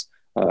else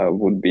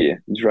would be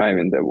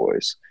driving the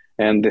voice.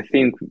 And the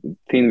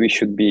thing we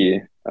should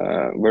be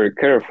very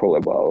careful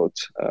about,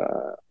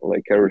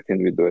 like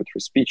everything we do at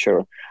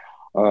Respeecher,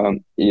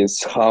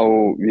 is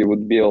how we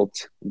would build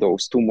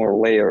those 2 more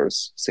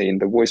layers, say in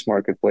the voice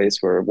marketplace,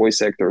 where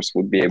voice actors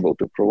would be able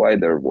to provide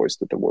their voice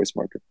to the voice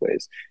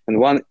marketplace. And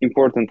one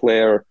important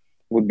layer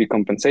would be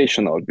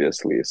compensation,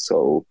 obviously.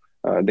 So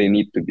they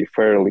need to be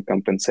fairly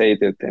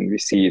compensated, and we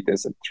see it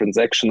as a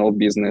transactional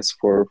business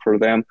for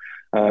them.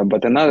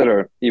 But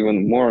another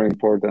even more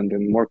important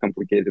and more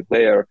complicated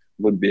layer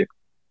would be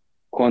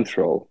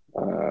control.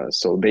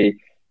 So they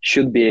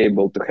should be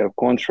able to have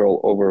control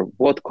over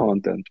what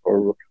content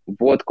or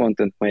what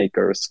content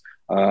makers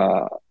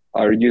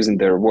are using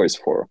their voice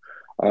for.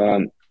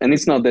 And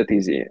it's not that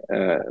easy.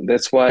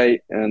 That's why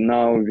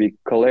now we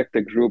collect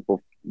a group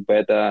of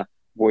beta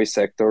voice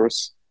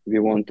actors we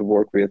want to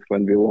work with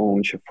when we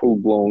launch a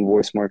full-blown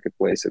voice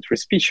marketplace at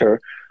Respeecher.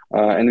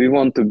 And we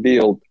want to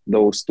build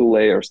those 2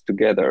 layers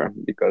together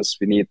because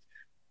we need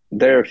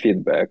their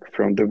feedback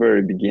from the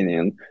very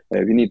beginning.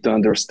 We need to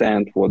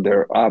understand what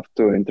they're up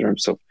to in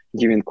terms of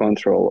giving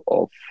control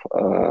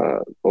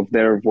of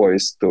their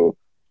voice to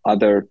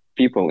other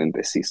people in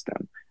the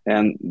system.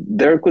 And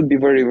there could be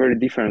very, very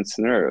different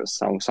scenarios.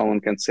 Someone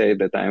can say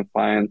that I'm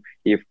fine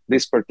if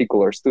this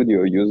particular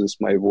studio uses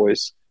my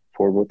voice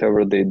for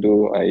whatever they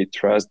do. I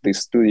trust this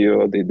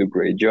studio, they do a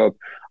great job.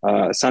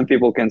 Some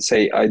people can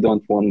say, I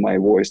don't want my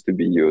voice to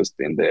be used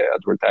in the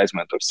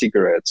advertisement of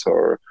cigarettes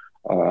or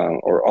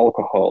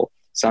alcohol.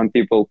 Some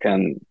people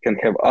can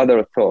have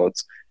other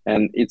thoughts,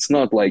 and it's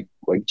not like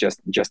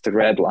just a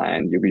red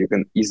line you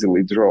can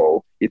easily draw.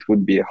 It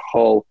would be a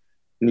whole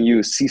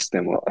new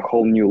system, a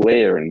whole new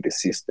layer in the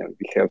system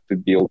we have to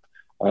build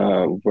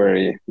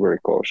very, very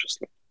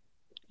cautiously.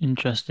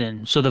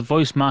 Interesting. So the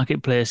voice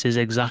marketplace is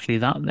exactly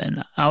that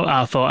then.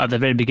 I thought at the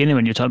very beginning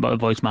when you talked about the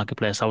voice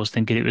marketplace, I was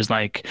thinking it was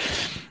like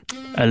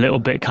a little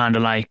bit kind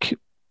of like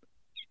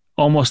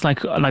almost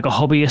like a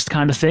hobbyist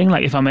kind of thing.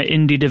 Like if I'm an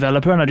indie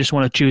developer and I just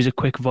want to choose a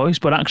quick voice,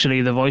 but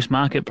actually the voice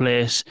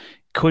marketplace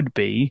could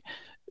be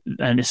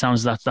and it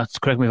sounds that's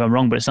correct me if I'm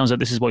wrong, but it sounds like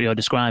this is what you're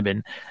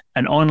describing,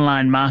 an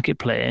online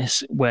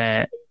marketplace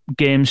where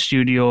game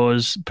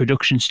studios,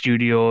 production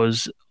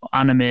studios,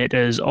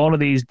 animators, all of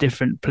these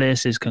different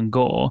places can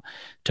go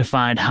to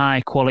find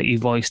high quality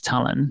voice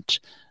talent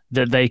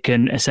that they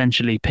can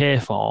essentially pay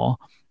for,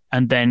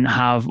 and then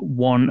have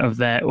one of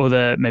their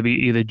other, maybe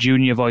either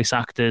junior voice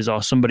actors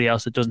or somebody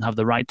else that doesn't have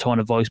the right tone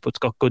of voice but's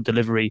got good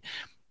delivery,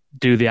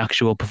 do the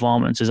actual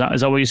performance. Is that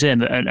what you're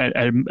saying?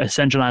 A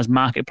centralized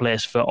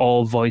marketplace for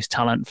all voice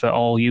talent for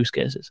all use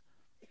cases?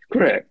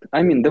 Correct.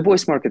 I mean, the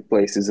voice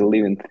marketplace is a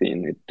living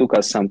thing. It took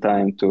us some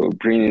time to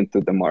bring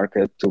into the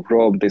market, to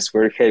rob this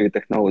very heavy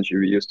technology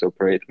we used to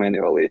operate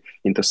manually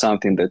into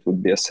something that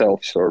would be a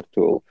self-serve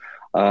tool.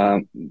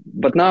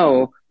 But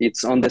now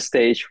it's on the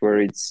stage where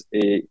it's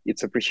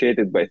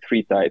appreciated by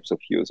three types of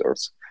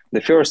users.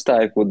 The first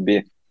type would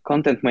be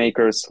content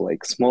makers,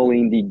 like small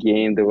indie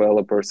game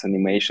developers,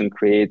 animation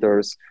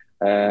creators,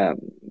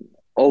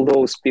 all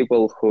those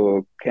people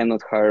who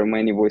cannot hire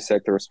many voice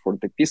actors for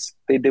the piece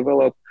they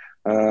develop,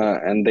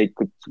 and they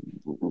could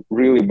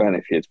really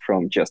benefit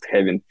from just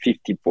having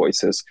 50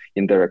 voices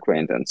in their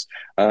acquaintance.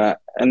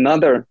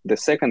 The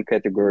second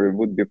category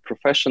would be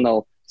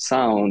professional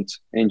sound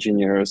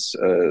engineers,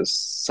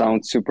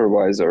 sound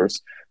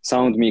supervisors,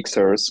 sound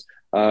mixers.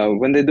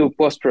 When they do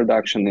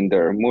post-production in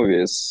their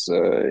movies,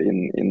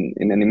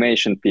 in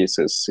animation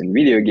pieces, in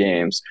video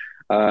games,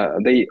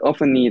 they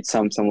often need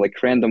some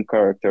like random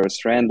characters,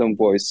 random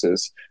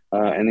voices,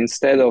 and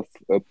instead of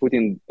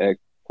putting a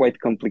quite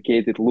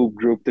complicated loop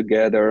group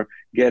together,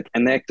 get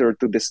an actor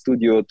to the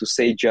studio to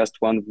say just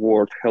one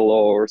word,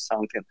 hello or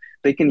something,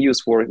 they can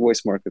use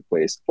Voice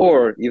Marketplace.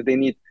 Or if they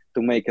need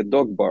to make a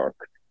dog bark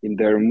in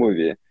their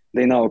movie,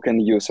 they now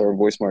can use our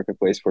Voice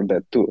Marketplace for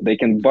that too. They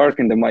can bark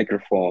in the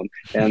microphone,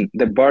 and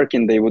the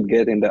barking they would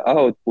get in the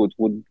output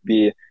would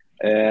be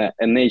a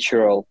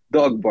natural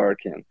dog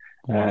barking.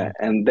 Wow.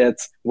 And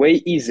that's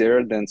way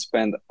easier than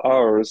spend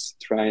hours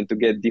trying to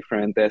get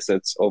different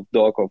assets of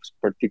dog of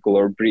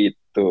particular breed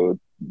to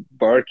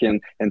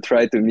barking and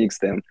try to mix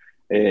them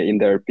in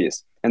their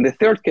piece. And the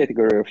third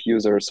category of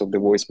users of the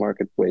Voice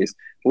Marketplace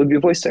would be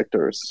voice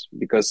actors,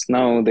 because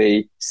now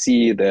they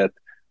see that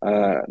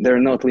they're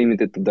not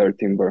limited to their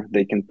timbre.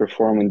 They can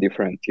perform in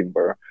different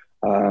timbre,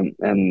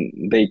 and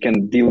they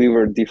can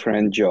deliver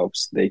different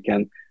jobs. They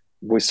can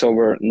voice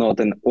over not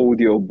an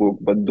audio book,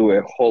 but do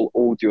a whole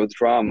audio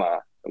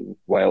drama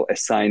while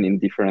assigning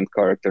different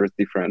characters,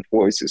 different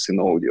voices in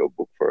audio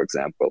book, for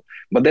example.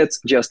 But that's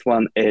just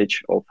one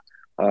edge of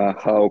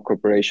how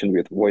cooperation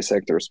with voice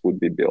actors would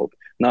be built.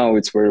 Now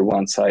it's very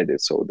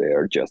one-sided, so they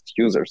are just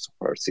users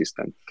of our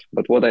system.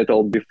 But what I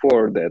told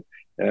before, that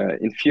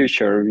in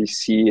future we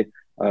see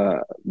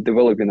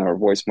developing our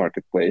voice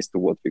marketplace to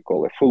what we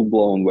call a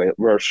full-blown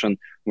version,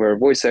 where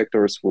voice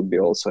actors would be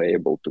also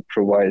able to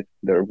provide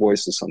their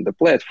voices on the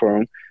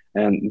platform,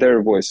 and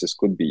their voices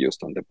could be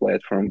used on the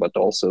platform, but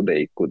also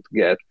they could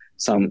get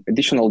some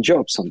additional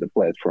jobs on the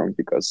platform,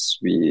 because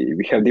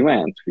we have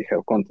demand. We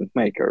have content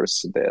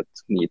makers that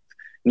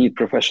need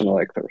professional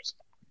actors.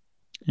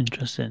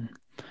 Interesting.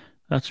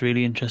 That's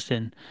really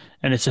interesting.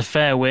 And it's a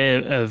fair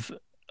way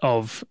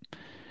of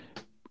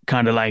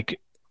kind of like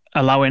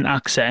allowing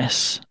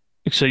access.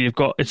 So you've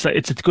got, it's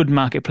a good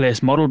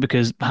marketplace model,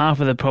 because half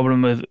of the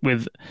problem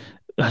with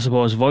I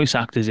suppose voice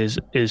actors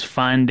is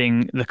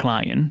finding the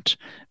client,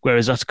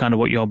 whereas that's kind of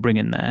what you're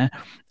bringing there.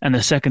 And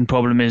the second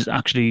problem is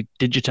actually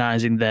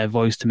digitizing their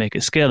voice to make it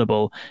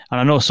scalable. And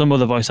I know some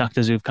other voice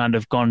actors who've kind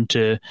of gone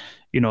to,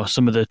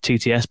 some of the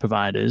TTS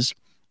providers,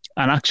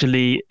 and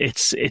actually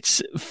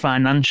it's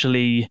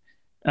financially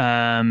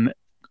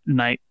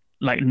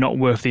like not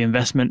worth the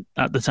investment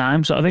at the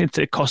time. So I think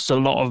it costs a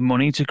lot of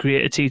money to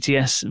create a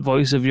TTS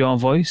voice of your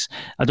voice.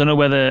 I don't know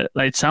whether,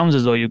 like, it sounds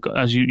as though you've got,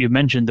 as you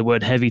mentioned the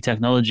word heavy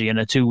technology and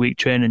a 2-week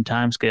training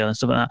timescale and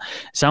stuff like that.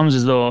 It sounds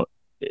as though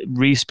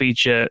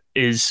Respeecher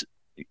is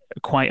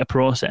quite a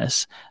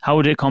process. How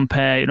would it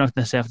compare? You don't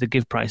necessarily have to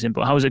give pricing,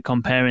 but how is it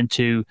comparing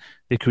to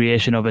the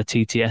creation of a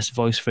TTS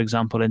voice, for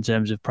example, in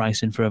terms of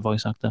pricing for a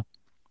voice actor?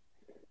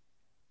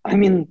 I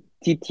mean,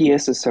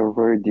 TTSs are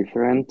very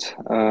different,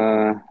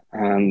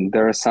 and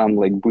there are some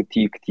like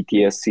boutique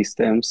TTS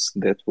systems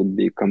that would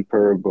be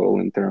comparable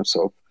in terms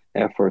of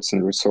efforts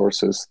and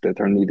resources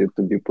that are needed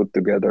to be put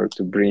together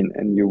to bring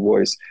a new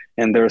voice.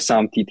 And there are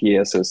some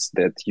TTSs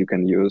that you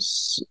can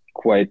use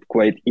quite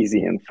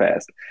easy and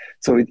fast.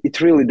 So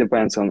it really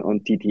depends on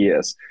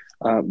TTS.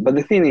 But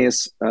the thing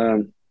is,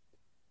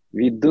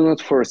 we do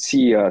not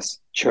foresee us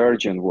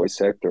charging voice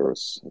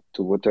actors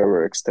to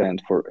whatever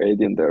extent for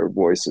adding their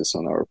voices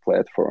on our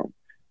platform.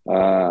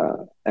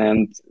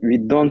 And we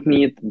don't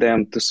need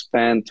them to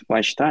spend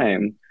much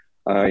time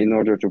in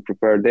order to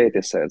prepare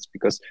data sets,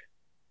 because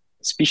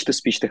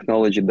speech-to-speech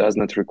technology does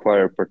not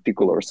require a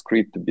particular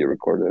script to be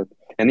recorded.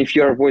 And if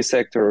you are a voice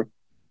actor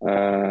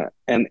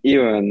and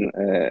even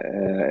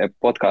a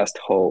podcast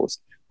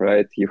host,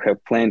 right, you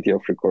have plenty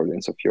of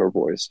recordings of your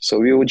voice. So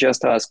we would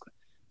just ask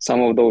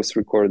some of those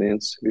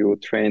recordings. We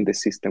would train the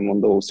system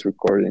on those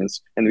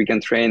recordings, and we can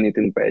train it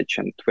in batch,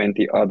 and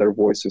 20 other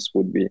voices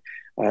would be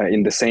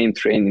in the same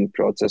training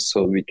process,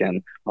 so we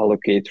can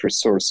allocate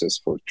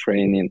resources for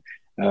training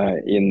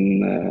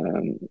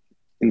in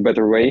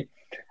better way.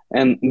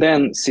 And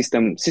then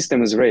system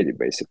is ready,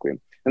 basically.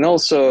 And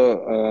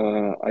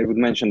also, I would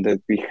mention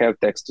that we have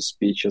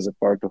text-to-speech as a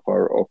part of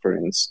our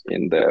offerings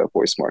in the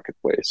voice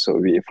marketplace. So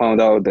we found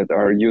out that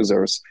our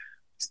users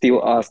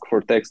still ask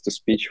for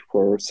text-to-speech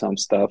for some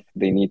stuff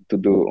they need to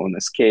do on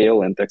a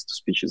scale, and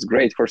text-to-speech is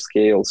great for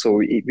scale. So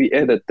we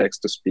added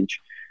text-to-speech,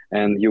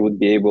 and you would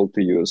be able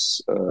to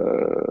use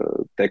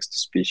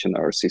text-to-speech in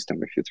our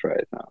system if you try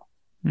it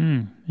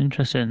now.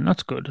 Interesting.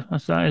 That's good.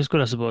 That is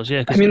good, I suppose.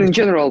 Yeah. I mean, in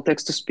general,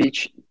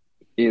 text-to-speech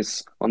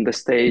is on the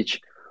stage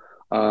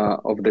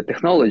of the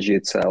technology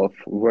itself,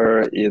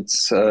 where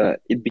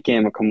it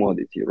became a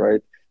commodity,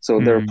 right? So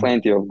there are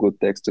plenty of good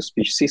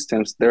text-to-speech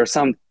systems. There are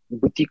some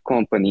boutique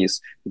companies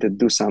that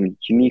do some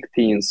unique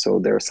things. So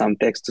there are some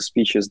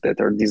text-to-speeches that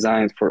are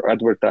designed for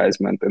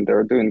advertisement, and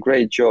they're doing a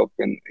great job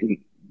in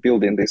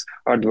building this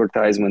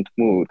advertisement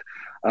mood.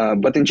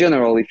 But in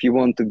general, if you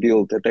want to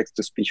build a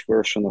text-to-speech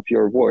version of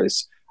your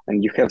voice,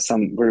 and you have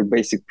some very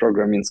basic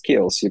programming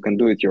skills, you can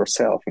do it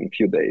yourself in a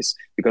few days,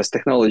 because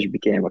technology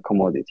became a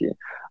commodity.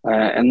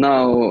 And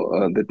now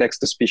the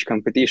text-to-speech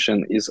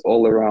competition is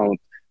all around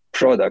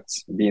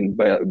products being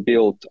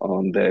built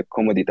on the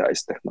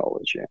commoditized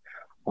technology.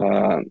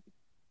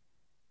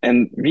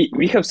 And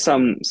we have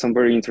some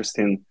very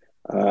interesting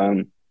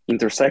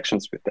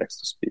intersections with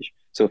text-to-speech.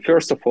 So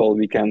first of all,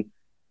 we can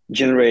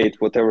generate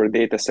whatever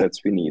data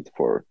sets we need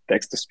for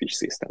text-to-speech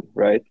system,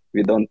 right?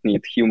 We don't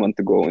need human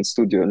to go in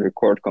studio and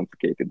record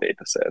complicated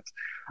data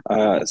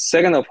sets.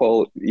 Second of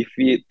all, if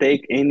we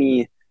take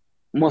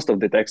most of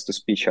the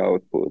text-to-speech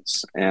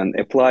outputs and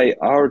apply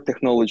our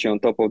technology on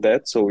top of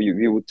that, so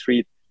we would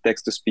treat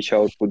text-to-speech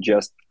output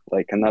just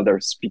like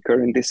another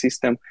speaker in the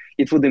system,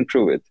 it would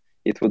improve it.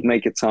 It would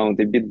make it sound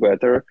a bit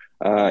better.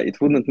 It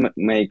wouldn't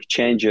make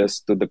changes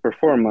to the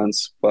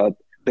performance, but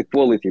the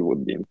quality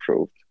would be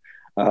improved.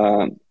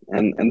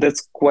 And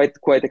that's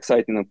quite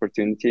exciting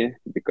opportunity,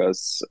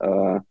 because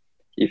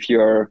if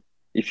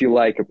you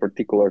like a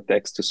particular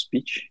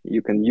text-to-speech,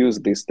 you can use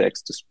this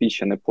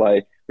text-to-speech and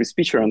apply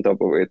Respeecher on top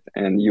of it,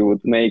 and you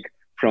would make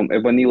from a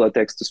vanilla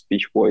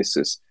text-to-speech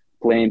voices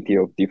plenty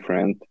of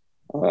different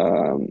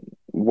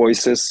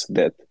voices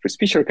that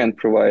Respeecher can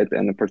provide,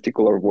 and a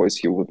particular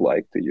voice you would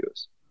like to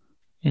use.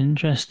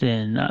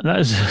 Interesting. That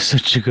is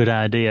such a good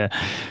idea.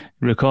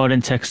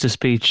 Recording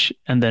text-to-speech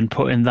and then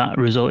putting that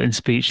resulting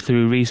speech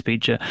through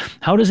Respeecher.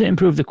 How does it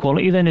improve the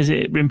quality then? Is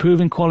it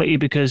improving quality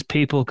because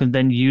people can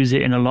then use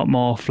it in a lot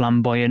more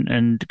flamboyant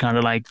and kind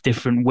of like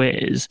different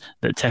ways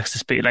that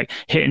text-to-speech, like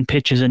hitting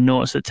pitches and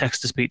notes that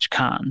text-to-speech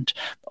can't?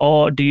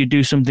 Or do you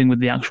do something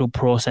with the actual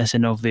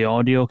processing of the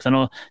audio? Because I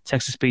know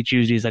text-to-speech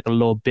usually is like a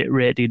low bit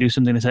rate. Do you do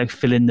something to like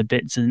fill in the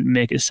bits and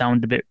make it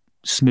sound a bit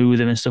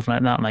smoother and stuff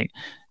like that? Like,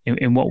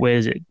 in what way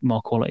is it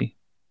more quality?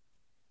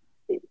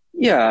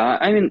 Yeah,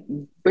 I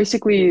mean,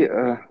 basically,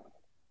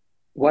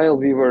 while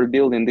we were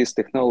building this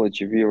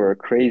technology, we were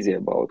crazy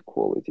about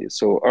quality.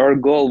 So our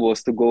goal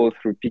was to go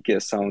through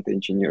pickiest sound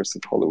engineers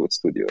in Hollywood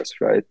studios,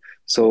 right?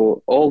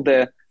 So all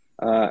the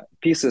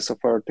pieces of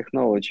our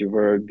technology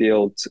were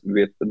built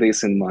with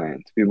this in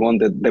mind. We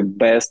wanted the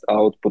best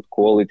output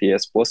quality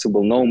as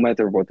possible, no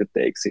matter what it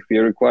takes. If we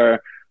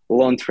require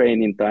long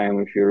training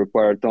time, if you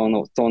require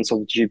tons of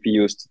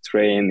GPUs to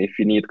train, if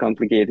you need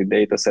complicated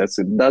data sets,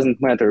 it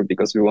doesn't matter,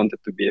 because we wanted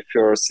to be a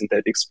first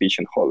synthetic speech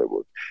in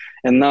Hollywood.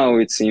 And now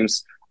it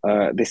seems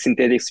the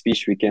synthetic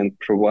speech we can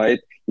provide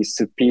is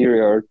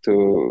superior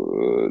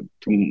to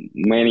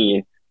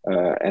many,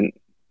 and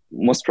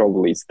most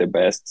probably it's the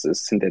best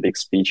synthetic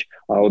speech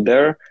out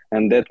there.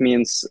 And that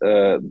means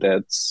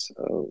that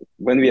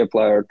when we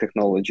apply our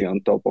technology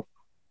on top of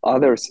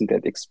other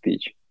synthetic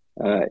speech,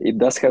 it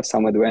does have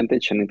some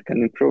advantage, and it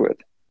can improve it.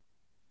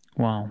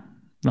 Wow,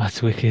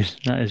 that's wicked.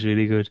 That is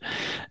really good.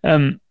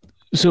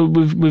 So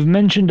we've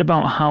mentioned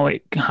about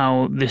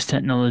how this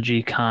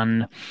technology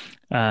can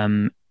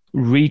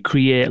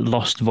recreate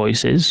lost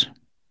voices,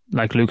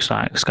 like Luke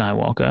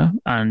Skywalker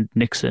and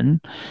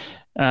Nixon.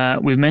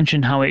 We've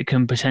mentioned how it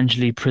can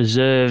potentially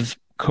preserve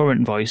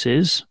current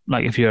voices.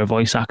 Like if you're a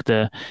voice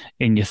actor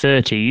in your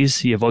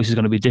 30s, your voice is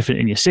going to be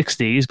different in your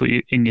 60s, but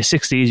in your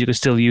 60s, you could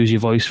still use your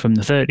voice from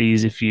the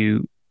 30s if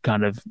you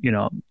kind of,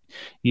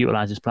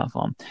 utilize this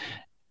platform.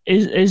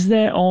 Is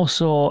there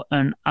also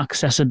an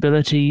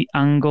accessibility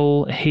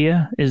angle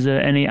here? Is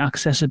there any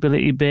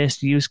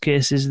accessibility-based use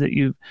cases that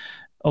you've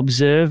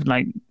observed?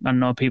 Like, I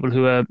know people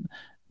who are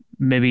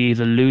maybe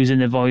either losing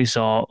their voice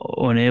or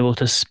unable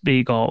to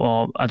speak,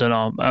 or I don't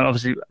know,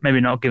 obviously maybe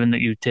not, given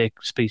that you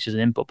take speech as an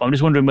input, but I'm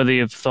just wondering whether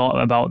you've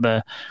thought about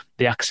the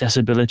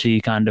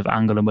accessibility kind of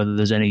angle and whether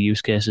there's any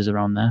use cases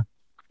around there.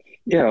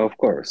 Yeah, of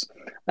course.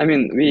 I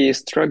mean, we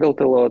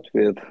struggled a lot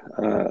with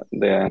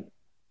the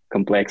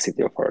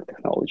complexity of our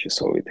technology,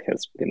 so it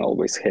has been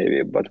always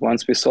heavy. But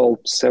once we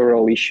solved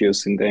several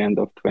issues in the end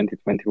of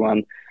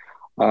 2021,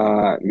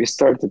 we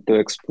started to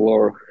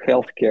explore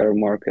healthcare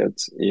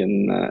markets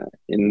in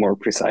more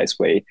precise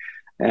way.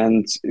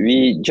 And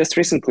we just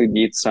recently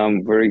did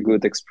some very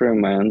good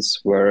experiments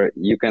where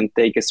you can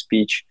take a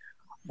speech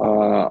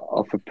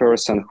of a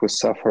person who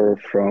suffer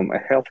from a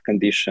health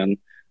condition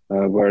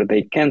where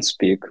they can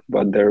speak,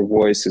 but their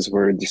voice is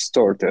very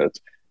distorted.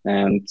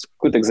 And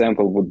good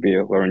example would be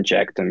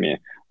laryngectomy,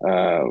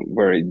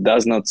 where it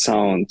does not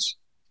sound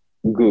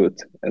good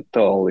at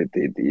all.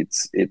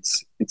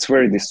 It's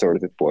very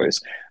distorted voice.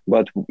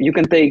 But you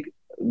can take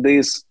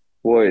this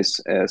voice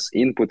as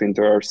input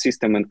into our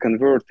system and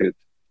convert it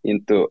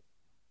into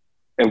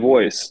a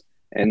voice,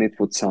 and it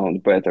would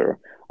sound better.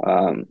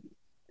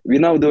 We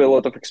now do a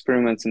lot of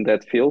experiments in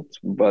that field,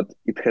 but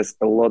it has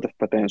a lot of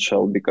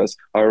potential because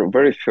our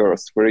very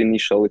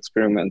initial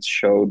experiments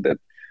showed that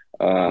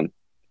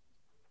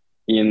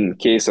in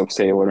case of,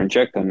 say,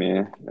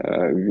 laryngectomy,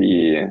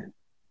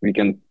 we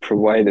can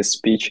provide a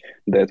speech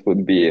that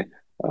would be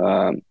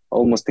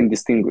almost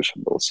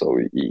indistinguishable. So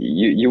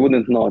you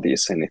wouldn't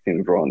notice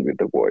anything wrong with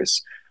the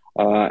voice.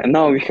 And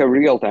now we have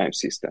real-time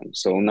system.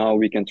 So now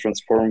we can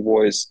transform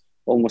voice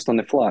almost on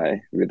the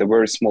fly with a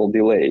very small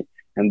delay.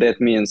 And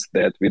that means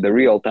that with a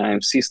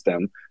real-time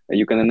system,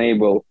 you can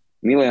enable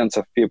millions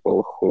of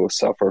people who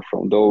suffer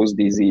from those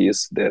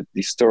diseases that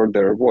distort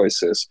their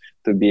voices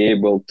to be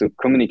able to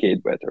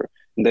communicate better.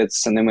 And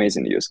that's an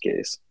amazing use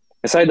case.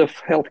 Aside of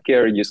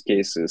healthcare use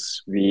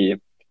cases, we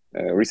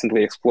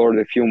recently explored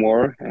a few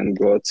more and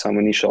got some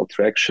initial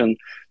traction.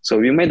 So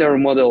we made our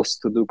models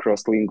to do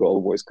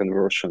cross-lingual voice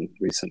conversion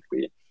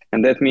recently.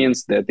 And that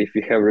means that if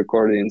we have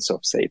recordings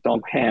of, say,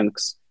 Tom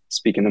Hanks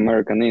speaking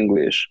American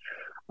English,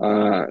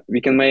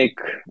 we can make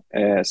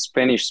a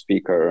Spanish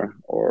speaker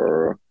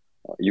or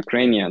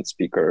Ukrainian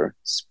speaker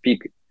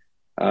speak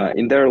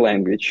in their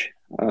language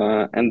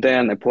and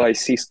then apply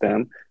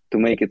system to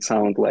make it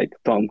sound like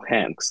Tom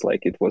Hanks,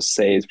 like it was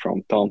said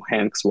from Tom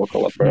Hanks'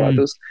 vocal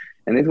apparatus.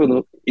 And it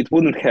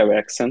wouldn't have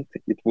accent.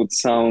 It would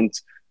sound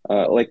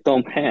like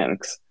Tom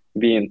Hanks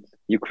being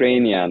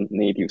Ukrainian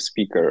native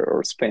speaker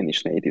or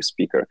Spanish native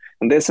speaker.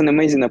 And that's an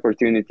amazing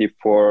opportunity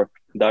for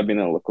dubbing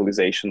and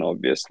localization,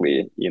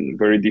 obviously, in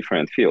very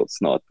different fields,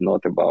 not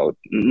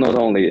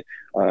only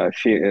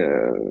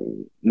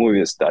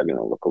movies dubbing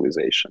and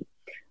localization.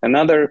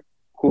 Another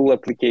cool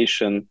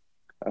application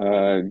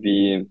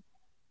we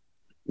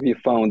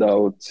found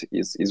out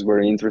is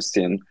very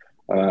interesting,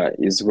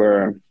 is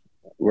where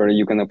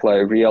you can apply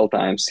a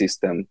real-time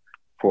system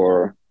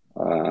for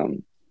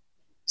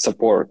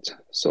support.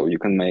 So you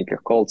can make a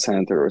call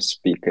center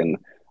speak in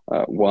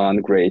one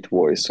great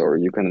voice, or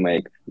you can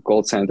make a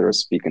call center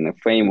speak in a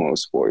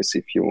famous voice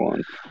if you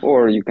want,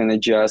 or you can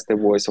adjust the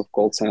voice of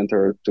call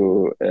center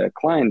to a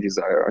client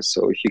desire.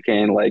 So if you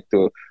can like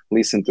to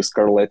listen to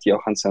Scarlett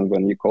Johansson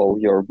when you call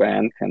your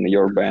bank and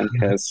your bank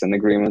has an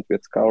agreement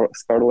with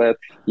Scarlett,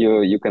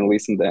 you can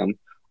listen them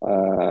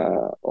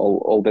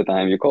all the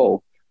time you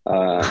call.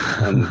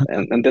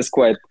 And that's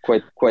quite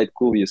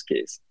cool use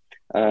case.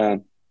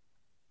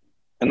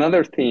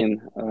 Another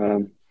thing,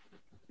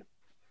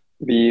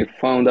 we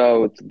found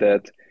out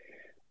that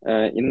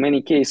in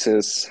many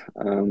cases,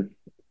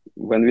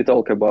 when we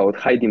talk about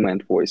high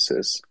demand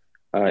voices,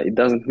 it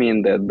doesn't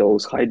mean that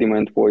those high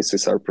demand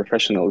voices are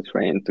professionally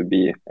trained to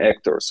be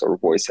actors or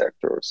voice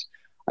actors.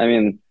 I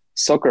mean,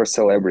 soccer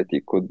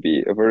celebrity could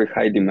be a very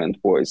high demand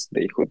voice.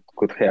 They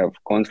could have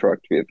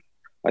contract with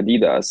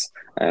Adidas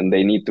and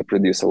they need to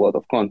produce a lot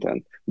of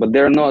content, but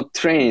they're not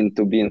trained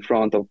to be in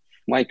front of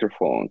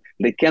microphone.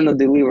 They cannot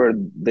deliver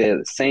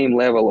the same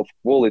level of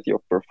quality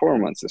of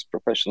performance as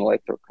professional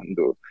actor can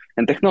do.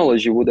 And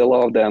technology would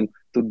allow them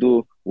to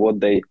do what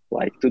they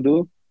like to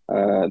do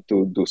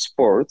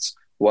sports,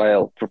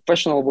 while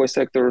professional voice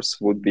actors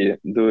would be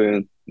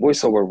doing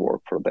voiceover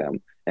work for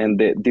them. And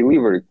the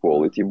delivery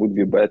quality would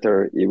be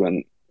better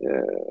even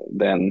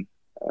than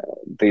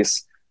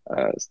this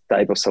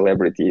type of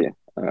celebrity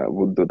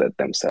would do that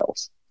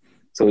themselves.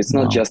 So it's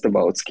not just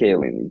about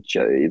scaling,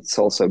 it's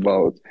also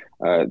about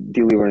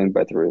delivering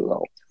better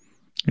results.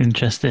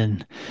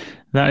 Interesting.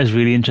 That is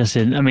really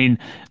interesting. I mean,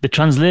 the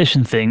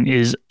translation thing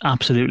is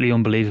absolutely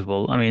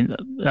unbelievable. I mean,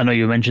 I know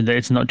you mentioned that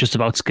it's not just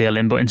about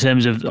scaling, but in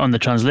terms of on the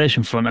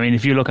translation front, I mean,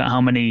 if you look at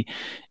how many,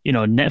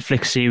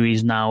 Netflix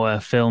series now are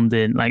filmed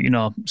in, like,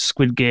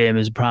 Squid Game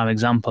is a prime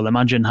example.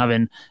 Imagine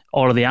having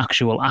all of the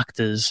actual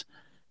actors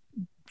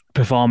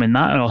performing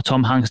that, or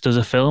Tom Hanks does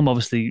a film,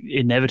 obviously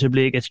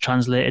inevitably it gets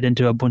translated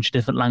into a bunch of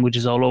different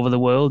languages all over the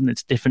world, and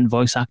it's different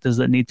voice actors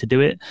that need to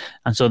do it,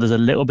 and so there's a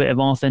little bit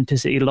of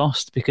authenticity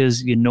lost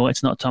because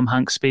it's not Tom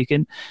Hanks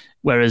speaking.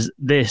 Whereas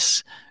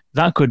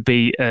that could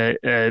be a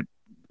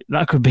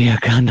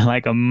kind of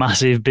like a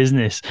massive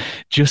business,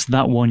 just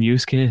that one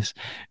use case,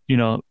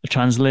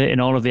 translating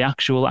all of the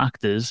actual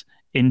actors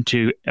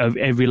into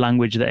every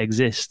language that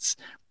exists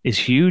is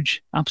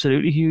huge,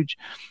 absolutely huge.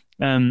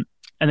 And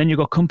then you've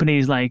got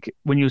companies like,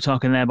 when you were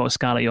talking there about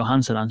Scarlett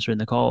Johansson answering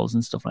the calls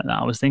and stuff like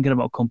that, I was thinking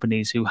about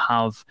companies who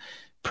have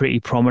pretty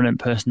prominent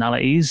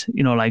personalities,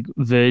 like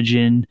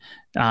Virgin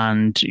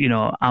and,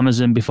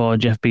 Amazon before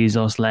Jeff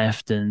Bezos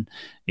left, and,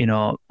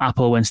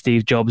 Apple when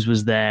Steve Jobs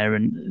was there,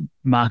 and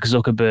Mark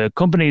Zuckerberg,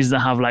 companies that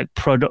have like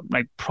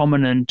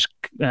prominent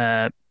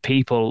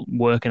people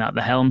working at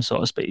the helm, so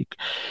to speak,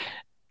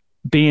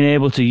 being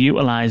able to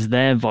utilize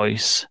their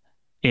voice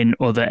in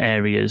other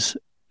areas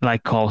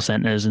like call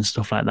centers and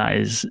stuff like that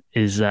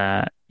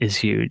is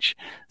huge.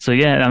 So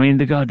yeah, I mean,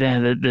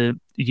 the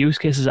use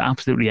cases are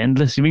absolutely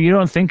endless. I mean, you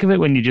don't think of it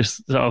when you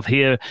just sort of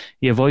hear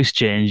your voice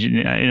change.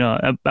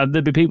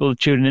 There'd be people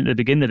tuning in at the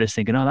beginning of this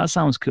thinking, "Oh, that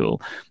sounds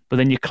cool," but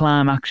then you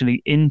climb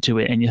actually into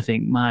it and you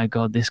think, "My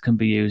God, this can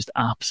be used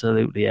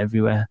absolutely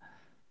everywhere."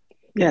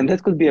 Yeah, and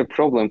that could be a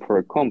problem for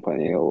a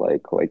company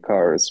like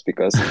ours,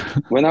 because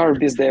when our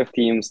BizDev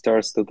team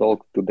starts to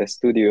talk to the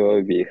studio,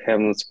 we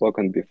haven't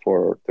spoken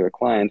before, to a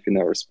client we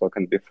never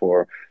spoken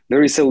before.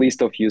 There is a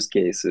list of use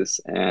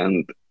cases,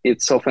 and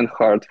it's often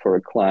hard for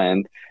a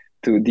client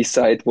to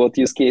decide what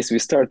use case we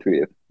start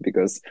with,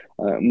 because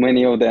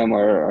many of them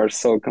are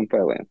so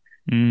compelling.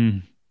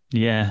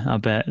 Yeah, I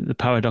bet. The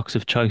paradox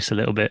of choice a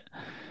little bit.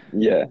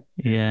 Yeah.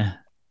 Yeah,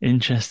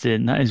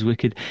 interesting. That is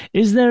wicked.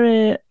 Is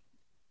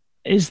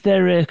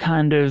there a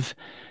kind of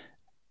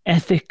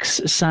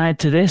ethics side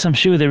to this? I'm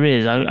sure there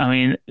is. I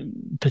mean,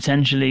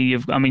 potentially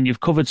you've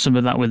covered some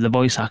of that with the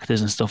voice actors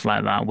and stuff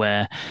like that,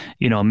 where,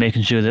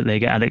 making sure that they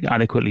get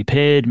adequately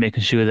paid,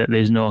 making sure that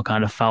there's no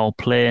kind of foul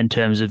play in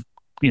terms of,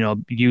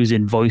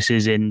 using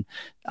voices in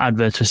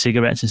adverts for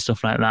cigarettes and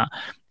stuff like that.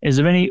 Is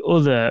there any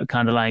other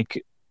kind of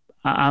like,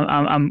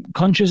 I'm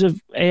conscious of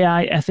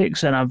AI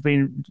ethics, and I've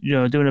been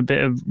doing a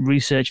bit of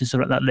research and stuff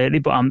like that lately,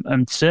 but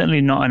I'm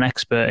certainly not an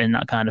expert in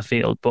that kind of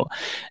field. But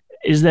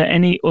is there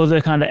any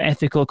other kind of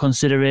ethical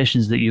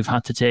considerations that you've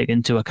had to take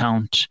into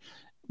account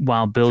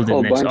while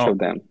building this? A whole bunch of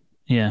them.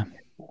 Yeah.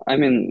 I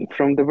mean,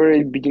 from the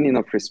very beginning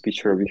of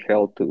FreeSpeecher,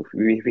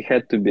 we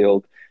had to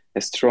build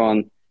a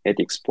strong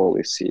ethics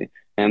policy,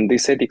 and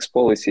this ethics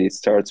policy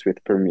starts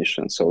with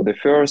permission. So the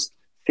first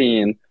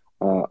thing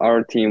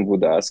our team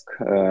would ask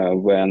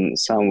when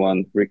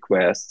someone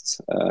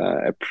requests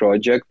a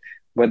project,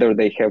 whether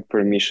they have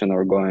permission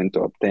or going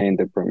to obtain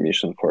the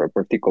permission for a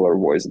particular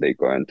voice they're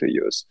going to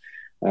use.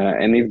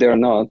 And if they're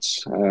not,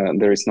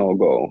 there is no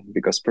go,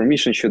 because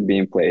permission should be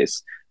in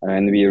place,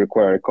 and we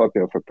require a copy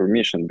of a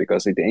permission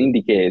because it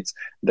indicates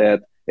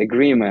that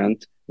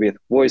agreement with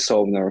voice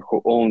owner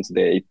who owns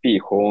the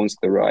IP, who owns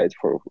the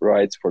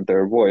rights for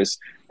their voice,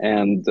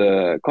 and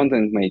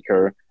content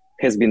maker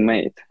has been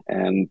made,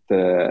 and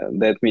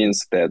that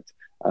means that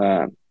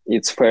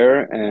it's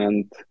fair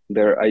and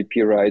their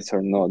IP rights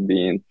are not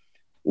being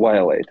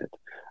violated.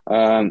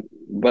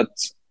 But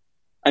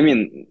I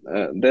mean,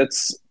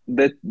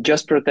 that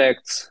just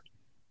protects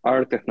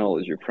our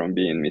technology from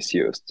being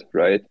misused,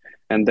 right?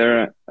 And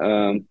there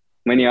are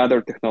many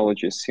other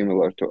technologies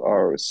similar to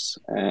ours,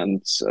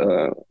 and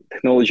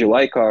technology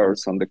like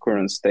ours on the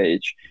current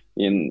stage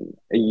in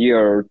a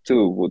year or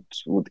two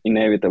would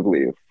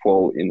inevitably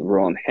fall in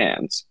wrong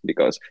hands,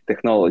 because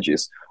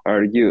technologies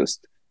are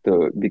used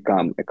to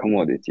become a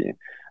commodity.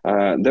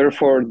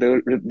 Therefore,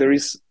 there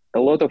is a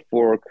lot of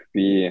work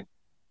we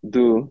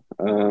do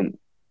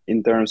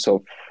in terms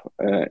of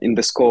in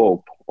the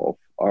scope of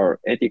our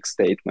ethics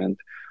statement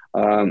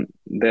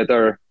that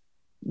are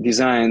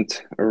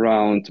designed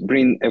around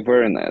bring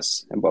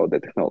awareness about the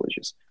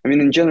technologies. I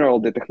mean, in general,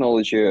 the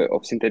technology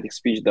of synthetic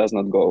speech does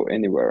not go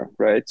anywhere,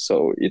 right?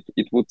 So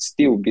it would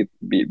still be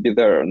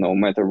there no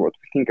matter what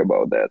we think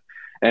about that.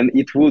 And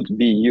it would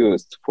be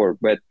used for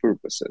bad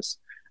purposes.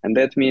 And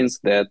that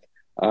means that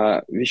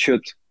we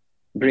should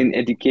bring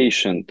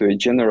education to a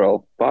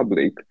general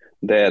public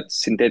that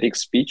synthetic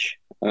speech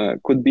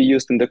could be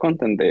used in the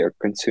content they are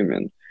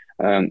consuming.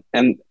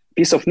 And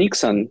Piece of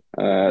Nixon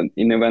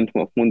in event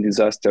of Moon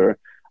disaster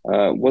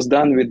was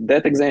done with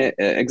that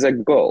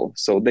exact goal.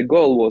 So the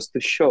goal was to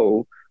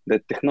show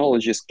that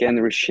technologies can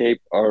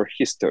reshape our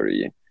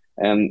history,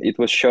 and it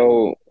was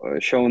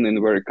shown in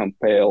a very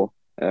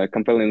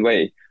compelling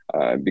way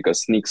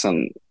because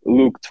Nixon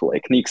looked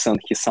like Nixon,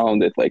 he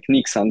sounded like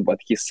Nixon, but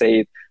he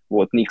said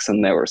what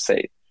Nixon never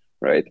said,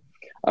 right?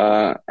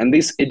 And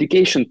this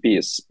education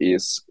piece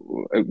is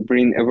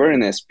bring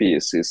awareness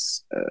piece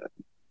is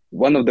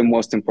one of the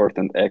most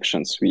important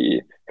actions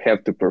we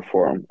have to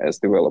perform as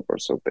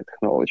developers of the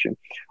technology.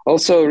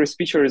 Also,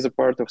 ReSpeecher is a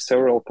part of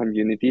several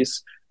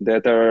communities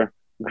that are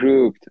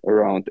grouped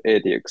around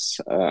ethics.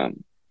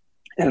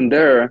 And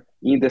there are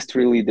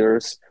industry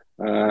leaders,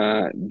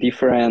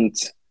 different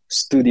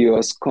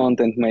studios,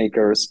 content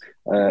makers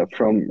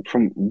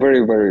from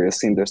very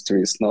various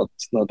industries, not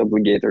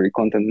obligatory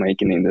content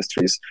making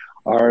industries,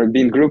 are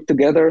being grouped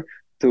together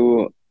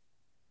to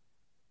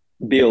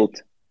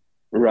build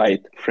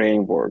right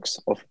frameworks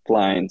of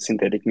applying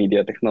synthetic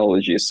media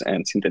technologies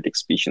and synthetic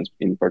speech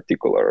in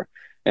particular.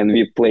 And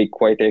we play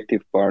quite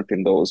active part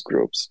in those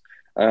groups.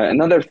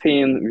 Another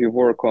thing we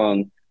work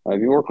on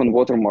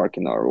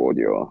watermarking our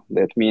audio.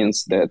 That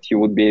means that you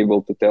would be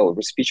able to tell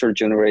ReSpeecher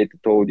generated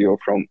audio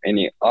from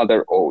any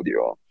other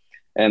audio.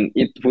 and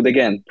it would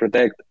again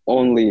protect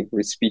only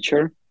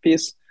ReSpeecher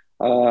piece,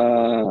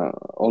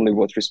 only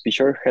what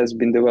ReSpeecher has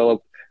been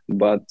developed,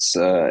 but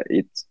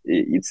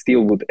it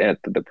still would add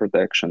to the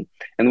protection.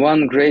 And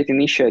one great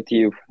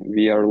initiative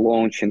we are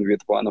launching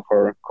with one of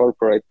our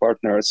corporate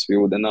partners, we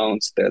would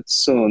announce that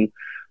soon,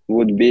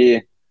 would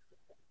be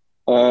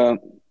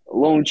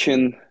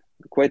launching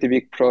quite a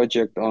big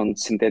project on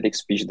synthetic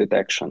speech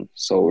detection.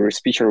 So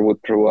ReSpeecher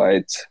would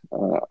provide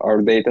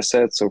our data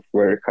sets of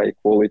very high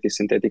quality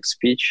synthetic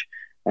speech,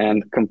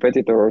 and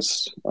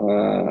competitors,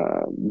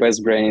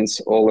 best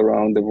brains all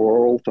around the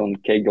world on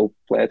Kaggle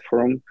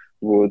platform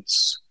would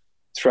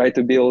try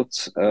to build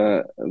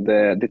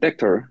the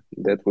detector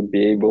that would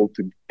be able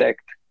to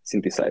detect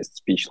synthesized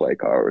speech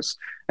like ours.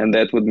 And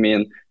that would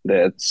mean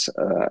that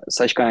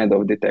such kind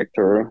of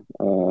detector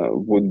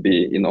would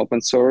be in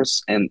open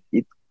source, and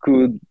it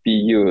could be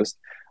used,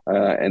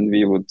 and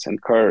we would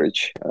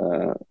encourage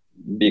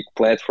big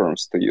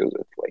platforms to use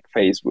it, like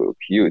Facebook,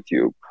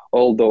 YouTube,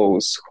 all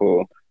those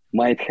who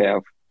might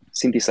have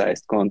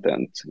synthesized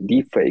content,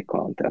 deepfake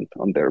content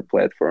on their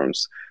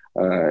platforms,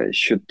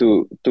 should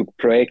took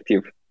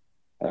proactive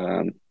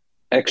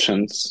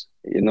actions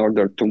in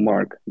order to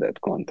mark that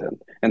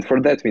content. And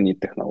for that, we need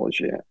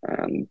technology,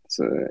 and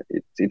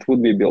it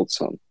would be built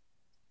soon.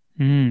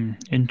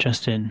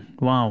 Interesting.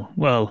 Wow.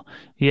 Well,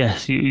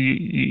 yes,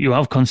 you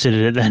have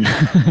considered it then.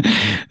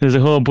 There's a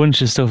whole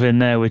bunch of stuff in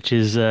there, which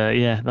is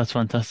that's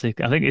fantastic.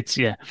 I think it's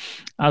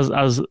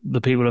as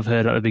the people have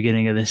heard at the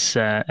beginning of this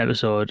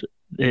episode,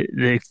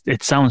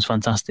 it sounds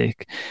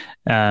fantastic.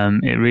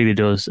 It really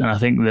does, and I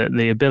think that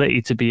the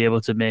ability to be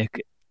able to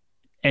make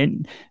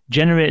and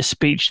generate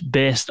speech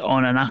based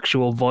on an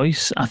actual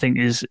voice, I think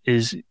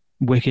is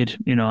wicked,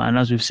 and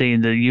as we've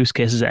seen, the use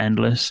cases are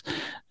endless.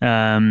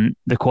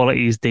 The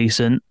quality is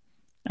decent,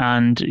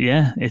 and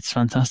it's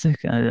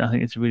fantastic. I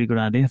think it's a really good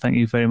idea. Thank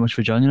you very much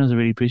for joining us. I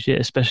really appreciate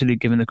it, especially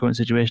given the current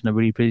situation. I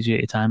really appreciate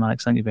your time,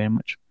 Alex. Thank you very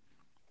much.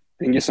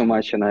 Thank you so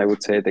much, and I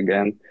would say it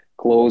again,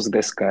 close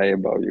the sky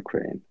above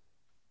Ukraine.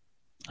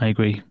 I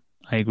agree,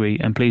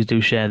 and please do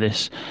share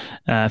this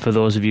for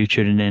those of you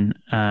tuning in,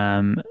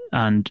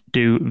 and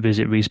do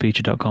visit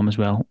respeecher.com as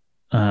well.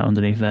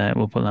 Underneath there,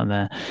 we'll put that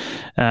there.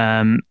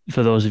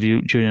 For those of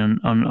you tuning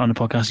on the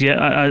podcast,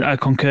 I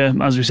concur.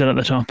 As we said at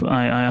the top,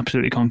 I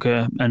absolutely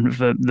concur. And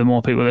for the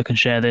more people that can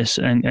share this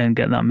and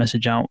get that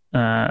message out,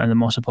 and the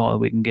more support that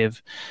we can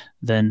give,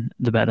 then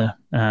the better.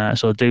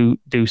 So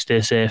do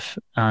stay safe,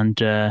 and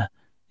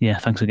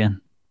thanks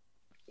again.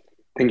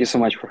 Thank you so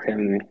much for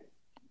having me.